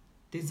yet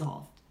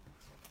dissolved.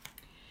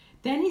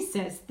 Then he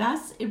says,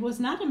 thus it was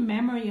not a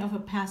memory of a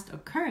past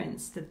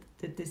occurrence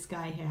that this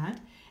guy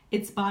had.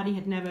 Its body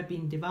had never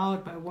been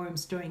devoured by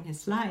worms during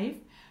his life,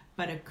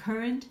 but a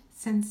current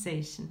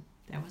sensation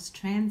that was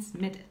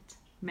transmitted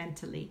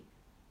mentally.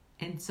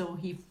 And so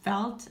he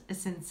felt a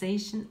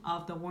sensation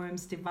of the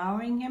worms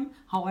devouring him.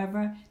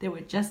 However, they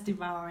were just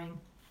devouring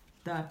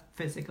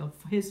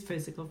his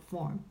physical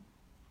form.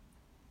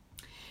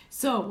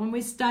 So when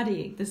we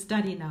study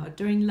now,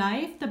 during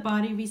life, the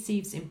body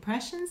receives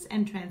impressions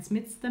and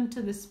transmits them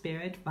to the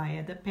spirit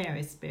via the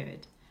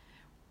perispirit,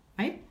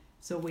 right?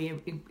 So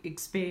we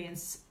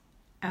experience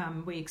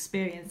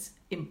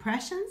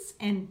impressions,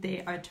 and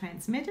they are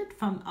transmitted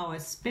from our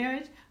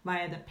spirit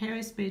via the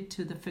perispirit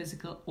to the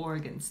physical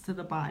organs, to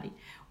the body.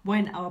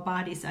 When our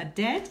bodies are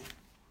dead,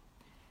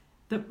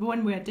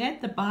 when we're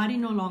dead, the body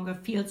no longer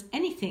feels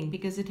anything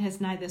because it has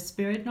neither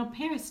spirit nor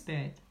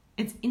perispirit.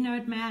 It's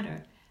inert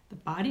matter. The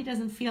body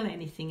doesn't feel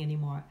anything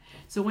anymore.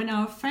 So when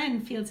our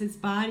friend feels his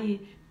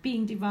body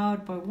being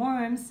devoured by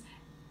worms,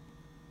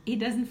 he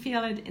doesn't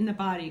feel it in the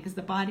body because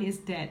the body is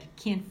dead.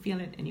 Can't feel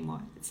it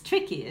anymore. It's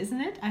tricky,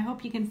 isn't it? I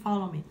hope you can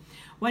follow me.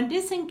 When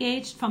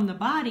disengaged from the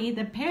body,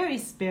 the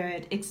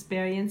perispirit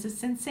experiences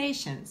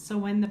sensations. So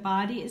when the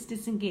body is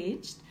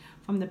disengaged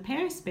from the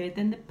perispirit,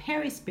 then the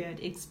perispirit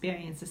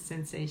experiences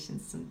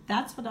sensations. And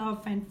that's what our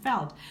friend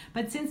felt.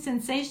 But since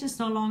sensations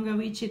no longer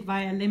reach it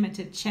via a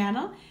limited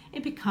channel,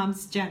 it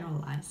becomes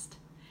generalized.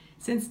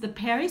 Since the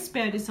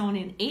perispirit is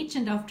only an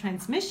agent of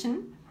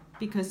transmission,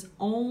 because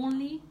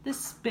only the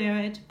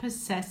spirit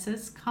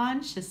possesses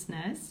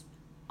consciousness,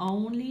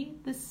 only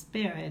the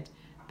spirit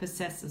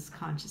possesses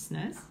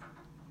consciousness,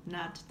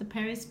 not the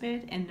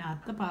perispirit and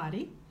not the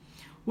body,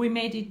 we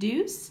may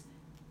deduce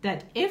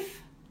that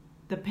if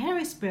the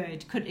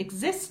perispirit could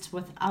exist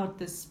without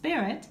the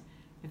spirit,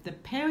 if the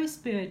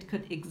perispirit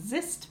could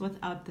exist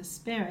without the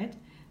spirit,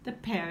 the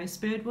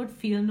perispirit would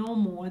feel no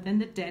more than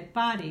the dead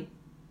body.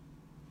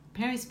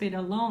 Perispirit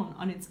alone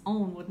on its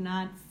own would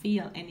not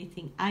feel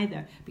anything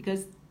either,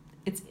 because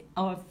it's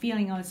our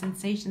feeling, our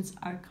sensations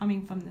are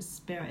coming from the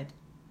spirit.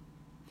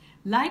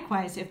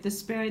 Likewise, if the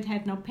spirit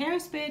had no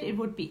perispirit, it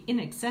would be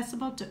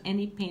inaccessible to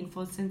any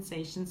painful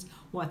sensations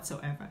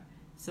whatsoever.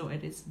 So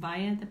it is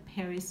via the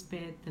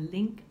perispirit, the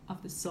link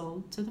of the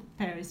soul to the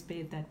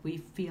perispirit, that we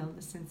feel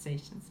the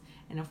sensations.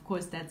 And of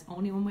course, that's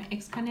only when we're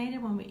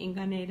excarnated. When we're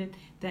incarnated,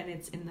 then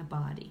it's in the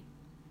body.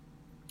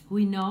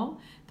 We know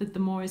that the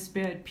more a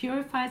spirit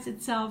purifies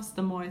itself,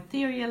 the more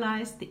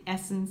etherealized the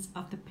essence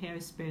of the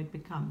perispirit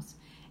becomes.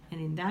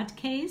 And in that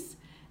case,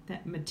 the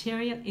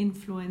material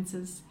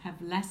influences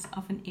have less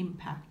of an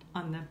impact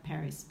on the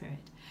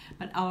perispirit.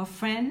 But our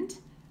friend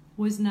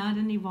was not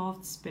an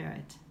evolved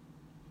spirit.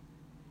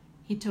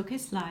 He took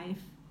his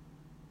life.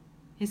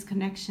 His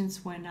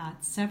connections were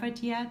not severed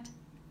yet,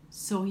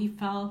 so he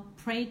fell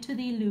prey to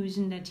the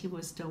illusion that he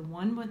was still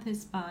one with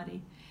his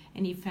body,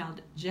 and he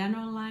felt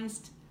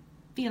generalized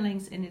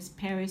feelings in his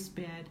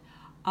perispirit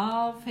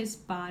of his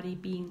body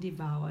being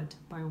devoured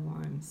by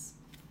worms.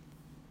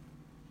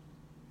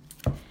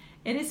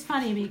 It is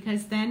funny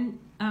because then,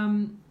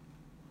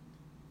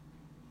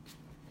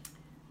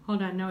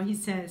 he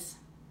says,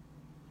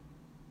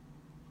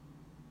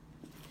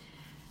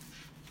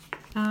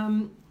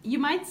 you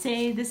might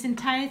say this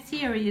entire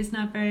theory is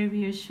not very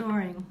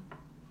reassuring.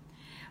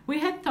 We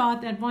had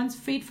thought that once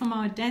freed from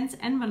our dense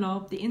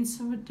envelope, the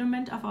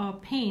instrument of our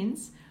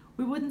pains,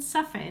 we wouldn't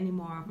suffer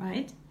anymore,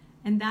 right?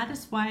 And that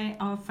is why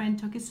our friend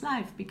took his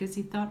life, because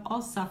he thought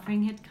all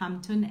suffering had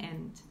come to an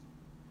end.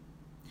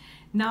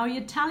 Now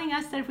you're telling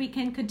us that we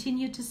can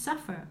continue to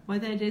suffer.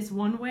 Whether it is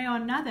one way or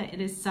another,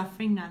 it is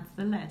suffering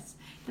nonetheless.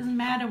 It doesn't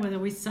matter whether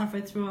we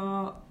suffer through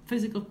our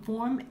physical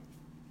form,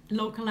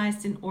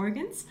 localized in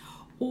organs,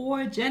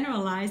 or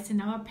generalized in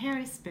our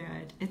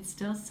perispirit. It's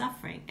still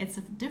suffering. It's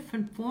a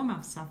different form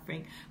of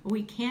suffering, but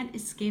we can't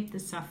escape the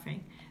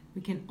suffering.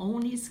 We can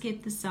only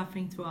escape the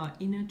suffering through our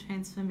inner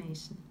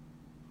transformation.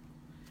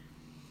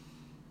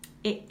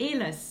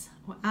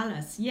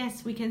 Alice,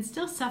 yes, we can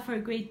still suffer a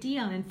great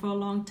deal and for a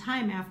long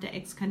time after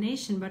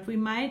excarnation, but we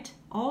might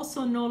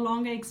also no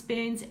longer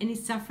experience any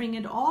suffering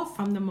at all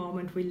from the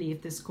moment we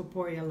leave this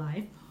corporeal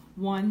life,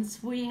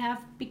 once we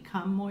have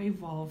become more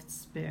evolved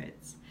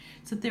spirits.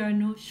 So there are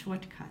no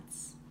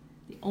shortcuts.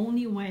 The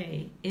only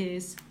way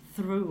is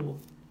through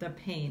the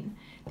pain.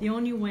 The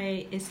only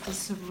way is to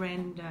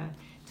surrender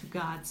to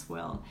God's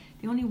will.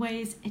 The only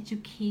way is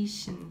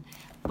education,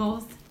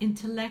 both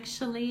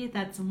intellectually,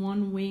 that's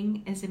one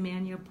wing, as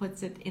Emmanuel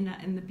puts it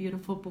in the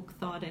beautiful book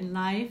Thought and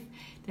Life,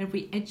 that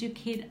we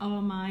educate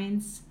our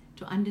minds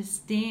to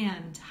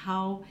understand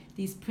how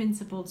these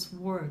principles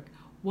work,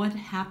 what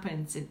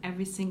happens in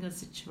every single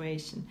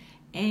situation,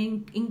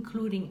 and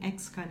including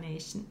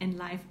excarnation and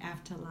life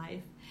after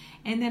life.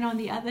 And then on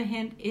the other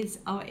hand is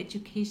our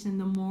education in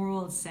the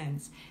moral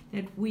sense,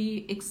 that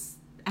we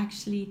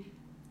actually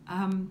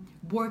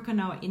work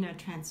on our inner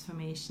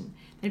transformation,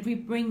 that we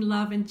bring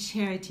love and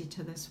charity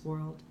to this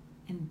world.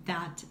 And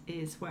that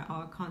is where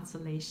our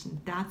consolation,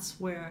 that's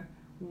where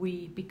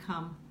we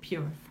become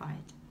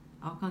purified.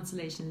 Our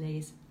consolation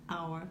lays,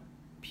 our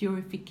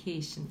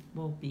purification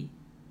will be.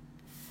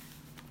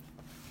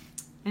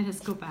 Let us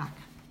go back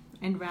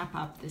and wrap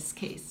up this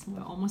case.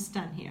 We're almost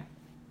done here.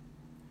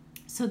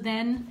 So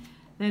then,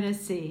 let us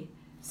see.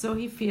 So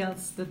he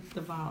feels the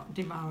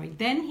devouring.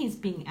 Then he's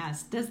being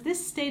asked, does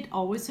this state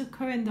always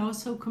occur in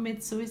those who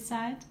commit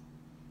suicide?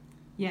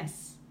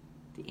 Yes,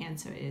 the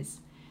answer is.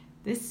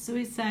 This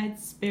suicide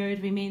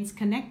spirit remains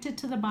connected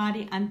to the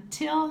body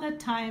until the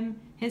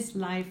time his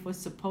life was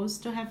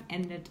supposed to have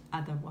ended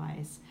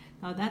otherwise.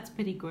 Now that's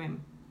pretty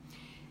grim.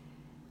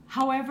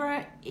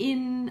 However,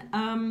 in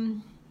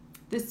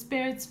the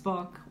Spirit's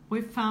book,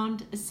 we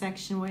found a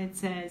section where it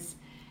says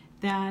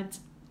that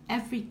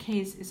every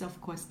case is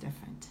of course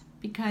different,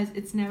 because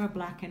it's never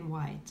black and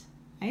white,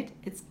 right?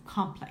 It's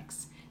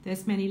complex.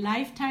 There's many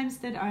lifetimes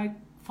that are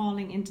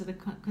falling into the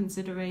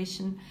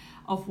consideration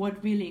of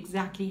what really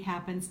exactly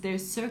happens.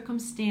 There's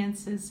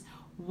circumstances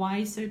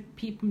why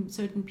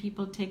certain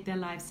people take their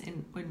lives,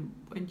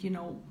 and you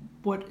know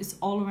what is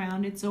all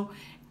around it. So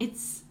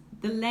it's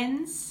the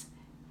lens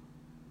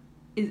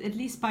is at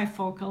least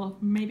bifocal,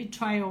 maybe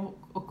tri- or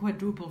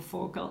quadruple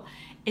focal.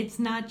 It's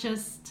not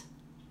just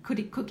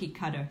cookie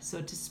cutter,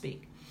 so to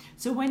speak.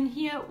 So when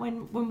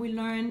we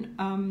learn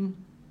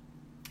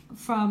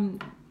from,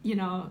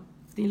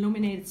 the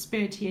illuminated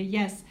spirit here,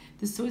 yes,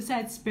 the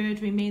suicide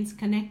spirit remains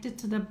connected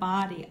to the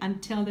body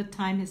until the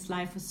time his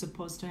life was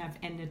supposed to have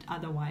ended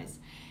otherwise,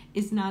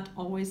 is not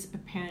always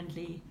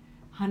apparently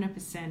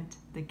 100%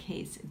 the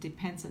case. It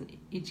depends on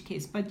each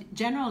case, but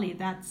generally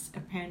that's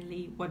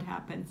apparently what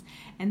happens.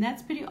 And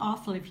that's pretty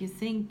awful if you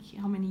think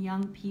how many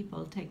young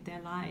people take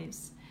their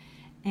lives,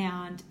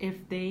 and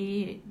if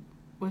they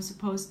were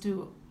supposed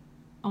to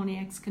only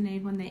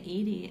excarnate when they're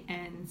 80,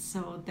 and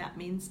so that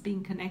means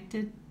being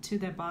connected to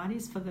their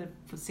bodies for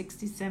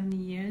 60, 70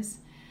 years.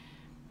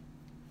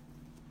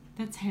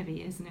 That's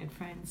heavy, isn't it,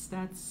 friends?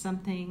 That's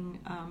something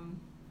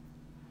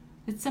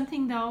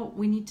though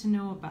we need to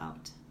know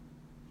about,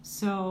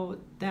 so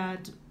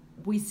that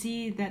we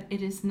see that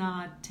it is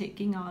not,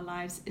 taking our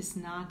lives is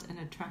not an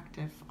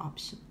attractive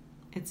option.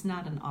 It's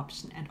not an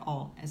option at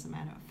all, as a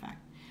matter of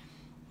fact.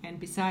 And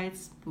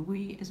besides,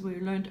 as we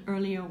learned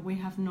earlier, we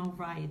have no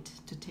right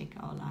to take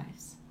our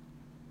lives.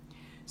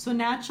 So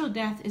natural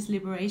death is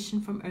liberation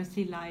from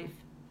earthly life.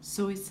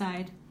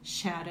 Suicide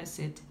shatters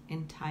it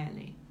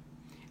entirely.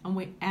 And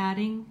we're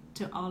adding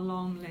to our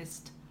long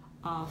list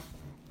of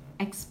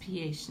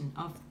expiation,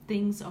 of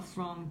things of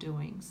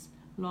wrongdoings.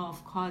 Law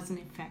of cause and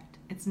effect.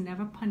 It's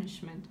never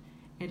punishment.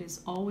 It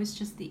is always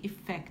just the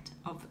effect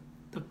of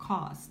the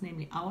cause,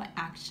 namely our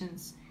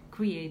actions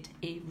create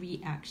a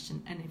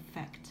reaction, an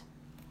effect.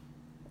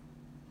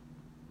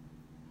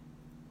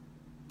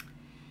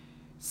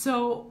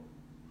 So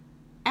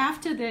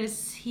after this,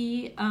 so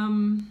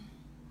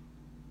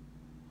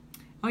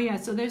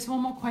there's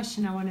one more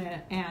question I want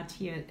to add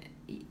here.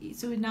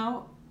 So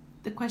now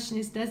the question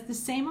is, does the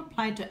same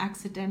apply to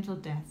accidental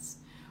deaths,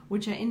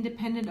 which are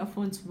independent of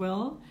one's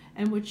will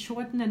and which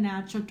shorten the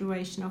natural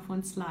duration of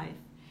one's life?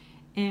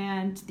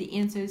 And the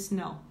answer is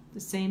no.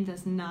 The same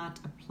does not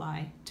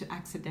apply to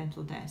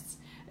accidental deaths.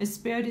 A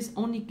spirit is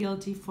only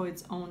guilty for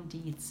its own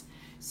deeds.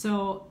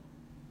 So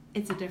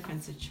it's a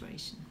different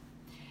situation.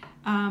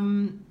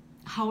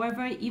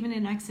 However, even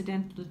in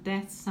accidental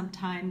deaths,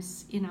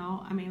 sometimes, we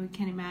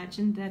can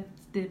imagine that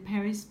the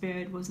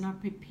perispirit was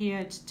not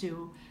prepared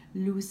to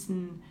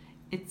loosen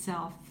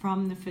itself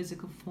from the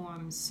physical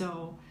form.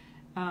 So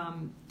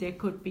there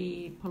could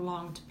be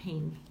prolonged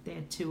pain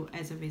there too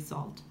as a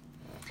result.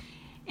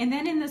 And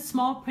then in the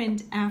small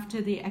print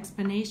after the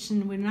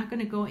explanation, we're not going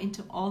to go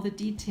into all the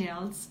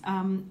details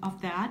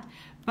of that,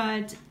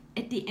 but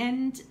at the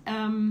end,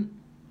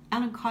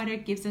 Allan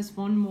Kardec gives us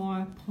one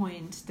more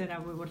point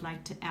that we would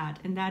like to add,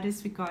 and that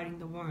is regarding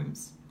the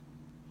worms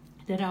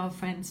that our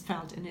friends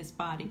felt in his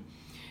body.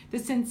 The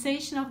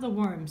sensation of the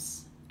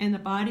worms and the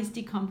body's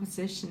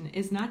decomposition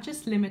is not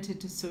just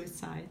limited to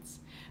suicides,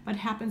 but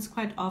happens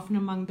quite often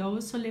among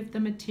those who live the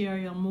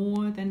material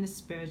more than the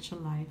spiritual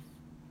life.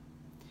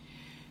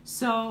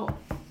 So,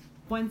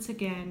 once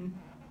again,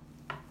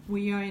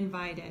 we are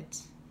invited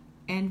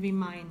and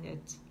reminded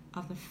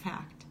of the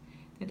fact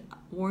that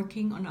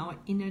working on our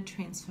inner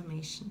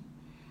transformation,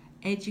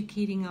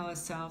 educating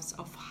ourselves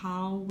of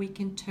how we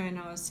can turn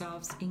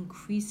ourselves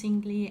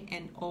increasingly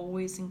and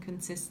always and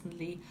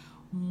consistently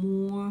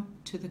more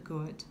to the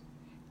good.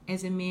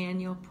 As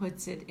Emmanuel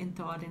puts it in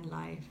Thought and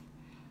Life,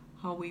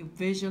 how we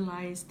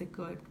visualize the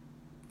good,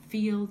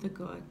 feel the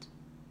good,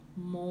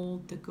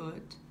 mold the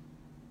good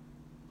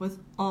with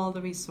all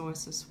the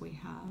resources we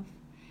have.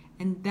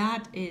 And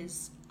that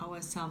is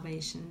our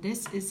salvation.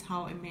 This is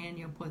how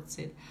Emmanuel puts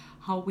it,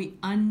 how we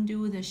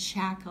undo the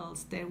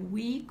shackles that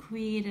we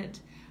created,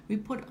 we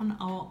put on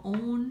our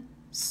own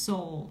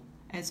soul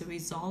as a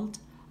result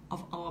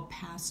of our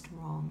past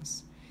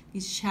wrongs.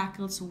 These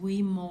shackles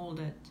we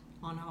molded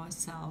on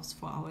ourselves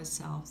for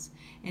ourselves.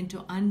 And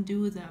to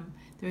undo them,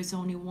 there is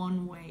only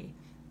one way,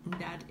 and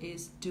that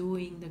is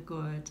doing the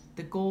good,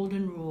 the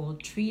golden rule,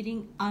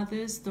 treating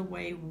others the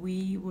way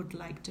we would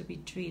like to be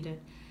treated,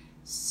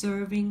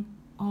 serving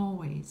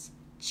always,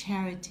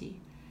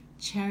 charity,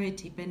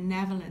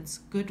 benevolence,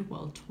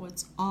 goodwill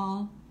towards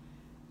all,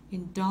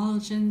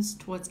 indulgence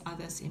towards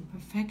others'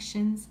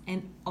 imperfections,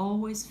 and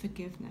always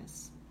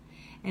forgiveness.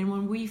 And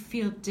when we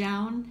feel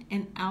down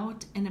and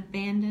out and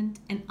abandoned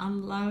and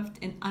unloved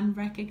and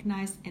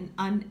unrecognized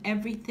and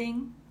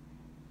everything,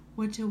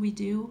 what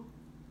do?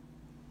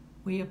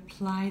 We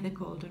apply the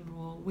golden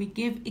rule. We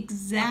give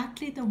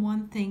exactly the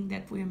one thing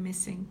that we're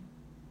missing,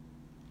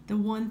 the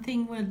one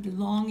thing we're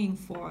longing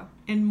for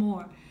and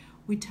more.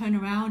 We turn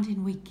around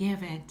and we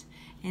give it.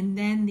 And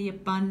then the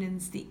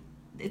abundance,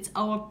 it's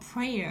our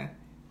prayer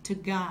to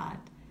God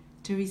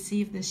to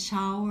receive the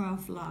shower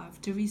of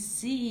love, to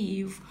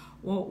receive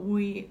what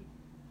we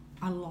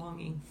are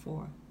longing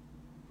for.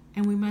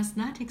 And we must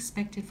not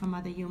expect it from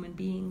other human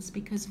beings,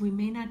 because we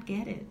may not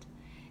get it.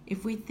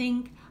 If we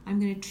think, I'm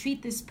going to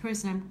treat this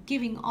person, I'm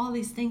giving all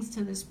these things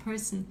to this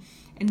person,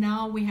 and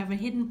now we have a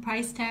hidden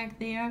price tag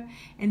there,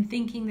 and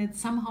thinking that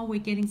somehow we're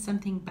getting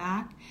something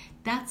back,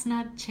 that's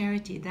not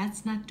charity,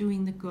 that's not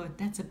doing the good,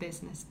 that's a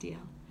business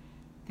deal.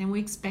 Then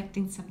we're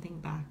expecting something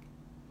back.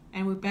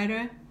 And we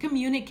better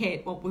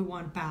communicate what we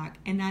want back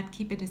and not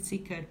keep it a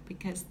secret,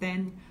 because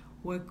then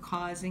we're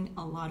causing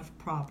a lot of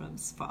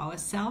problems for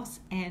ourselves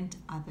and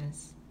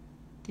others.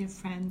 Dear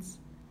friends,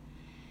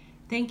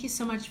 thank you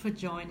so much for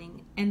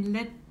joining,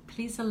 and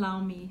please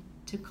allow me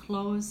to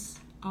close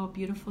our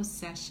beautiful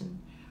session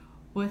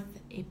with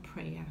a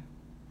prayer.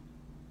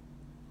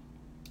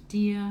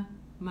 Dear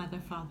Mother,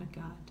 Father,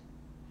 God,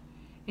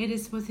 it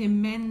is with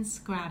immense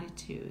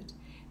gratitude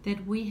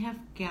that we have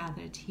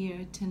gathered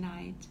here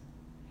tonight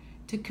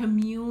to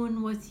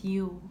commune with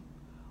you,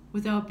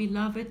 with our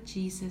beloved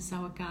Jesus,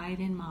 our guide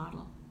and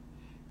model,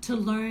 to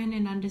learn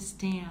and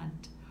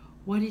understand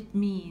what it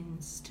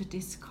means to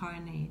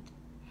discarnate,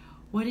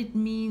 what it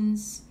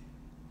means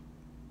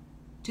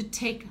to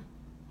take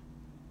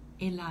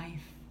a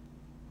life,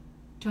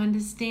 to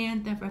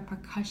understand the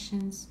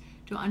repercussions,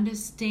 to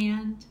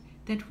understand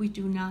that we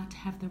do not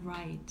have the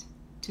right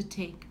to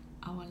take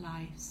our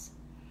lives,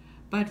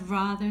 but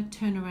rather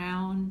turn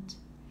around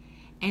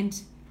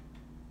and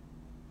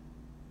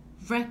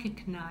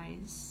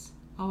recognize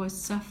our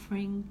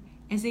suffering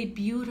as a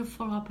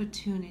beautiful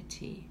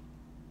opportunity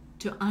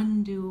to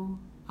undo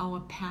our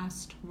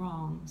past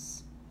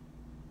wrongs,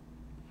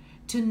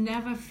 to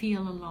never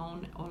feel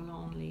alone or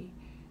lonely,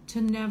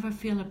 to never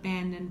feel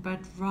abandoned, but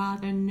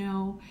rather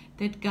know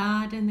that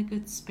God and the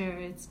good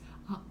spirits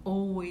are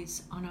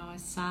always on our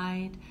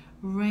side,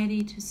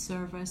 ready to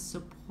serve us,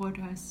 support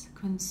us,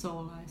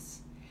 console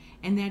us,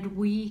 and that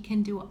we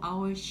can do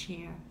our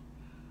share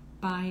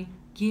by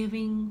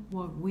giving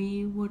what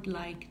we would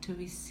like to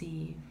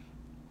receive,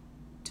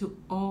 to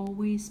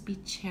always be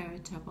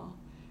charitable,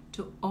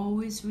 to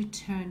always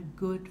return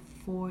good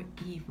for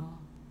evil.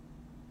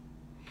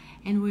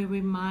 And we're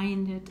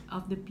reminded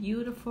of the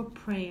beautiful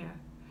prayer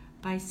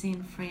by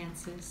St.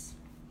 Francis,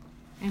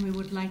 and we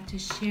would like to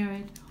share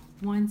it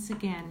once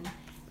again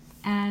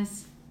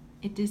as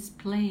it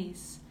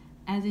displays,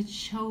 as it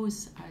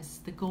shows us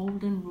the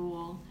golden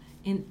rule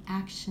in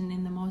action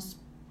in the most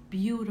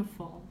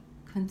beautiful,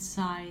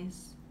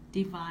 concise,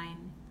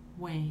 divine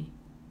way.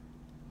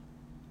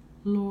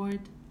 Lord,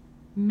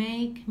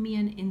 make me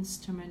an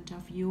instrument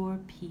of your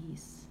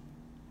peace.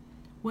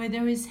 Where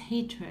there is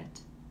hatred,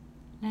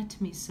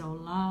 let me sow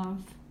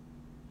love.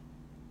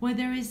 Where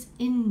there is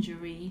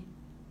injury,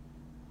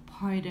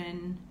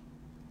 pardon.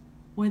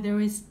 Where there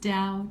is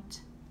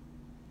doubt,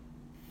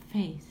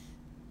 faith.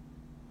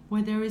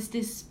 Where there is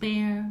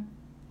despair,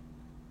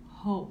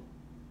 hope.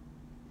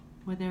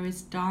 Where there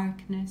is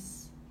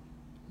darkness,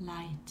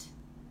 light.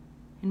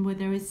 And where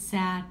there is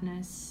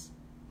sadness,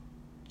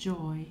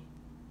 joy.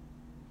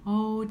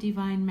 O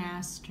Divine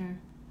Master,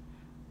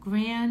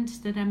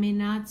 grant that I may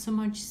not so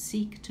much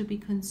seek to be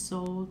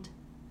consoled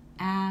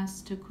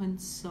as to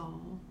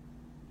console,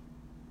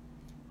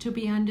 to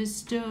be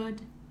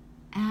understood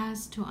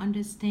as to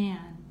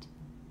understand,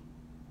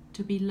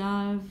 to be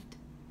loved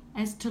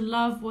as to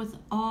love with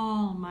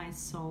all my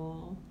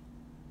soul.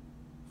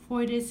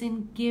 For it is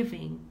in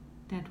giving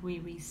that we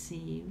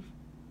receive.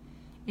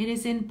 It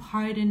is in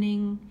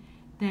pardoning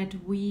that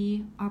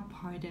we are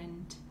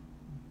pardoned.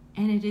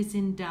 And it is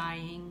in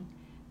dying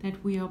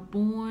that we are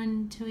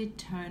born to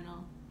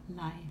eternal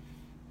life.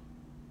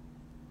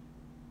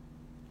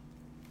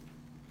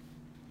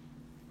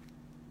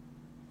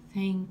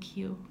 Thank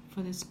you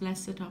for this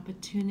blessed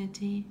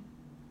opportunity.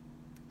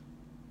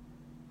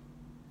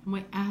 And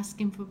we're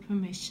asking for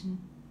permission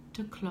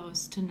to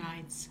close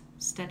tonight's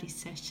study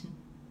session.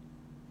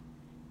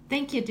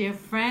 Thank you, dear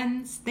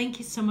friends. Thank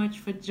you so much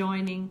for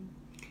joining.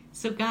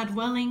 So God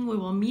willing, we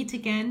will meet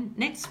again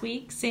next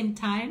week, same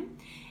time,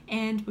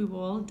 and we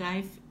will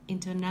dive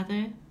into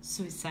another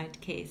suicide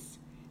case.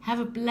 Have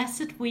a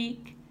blessed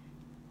week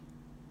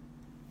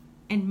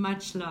and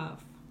much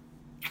love.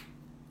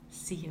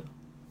 See you.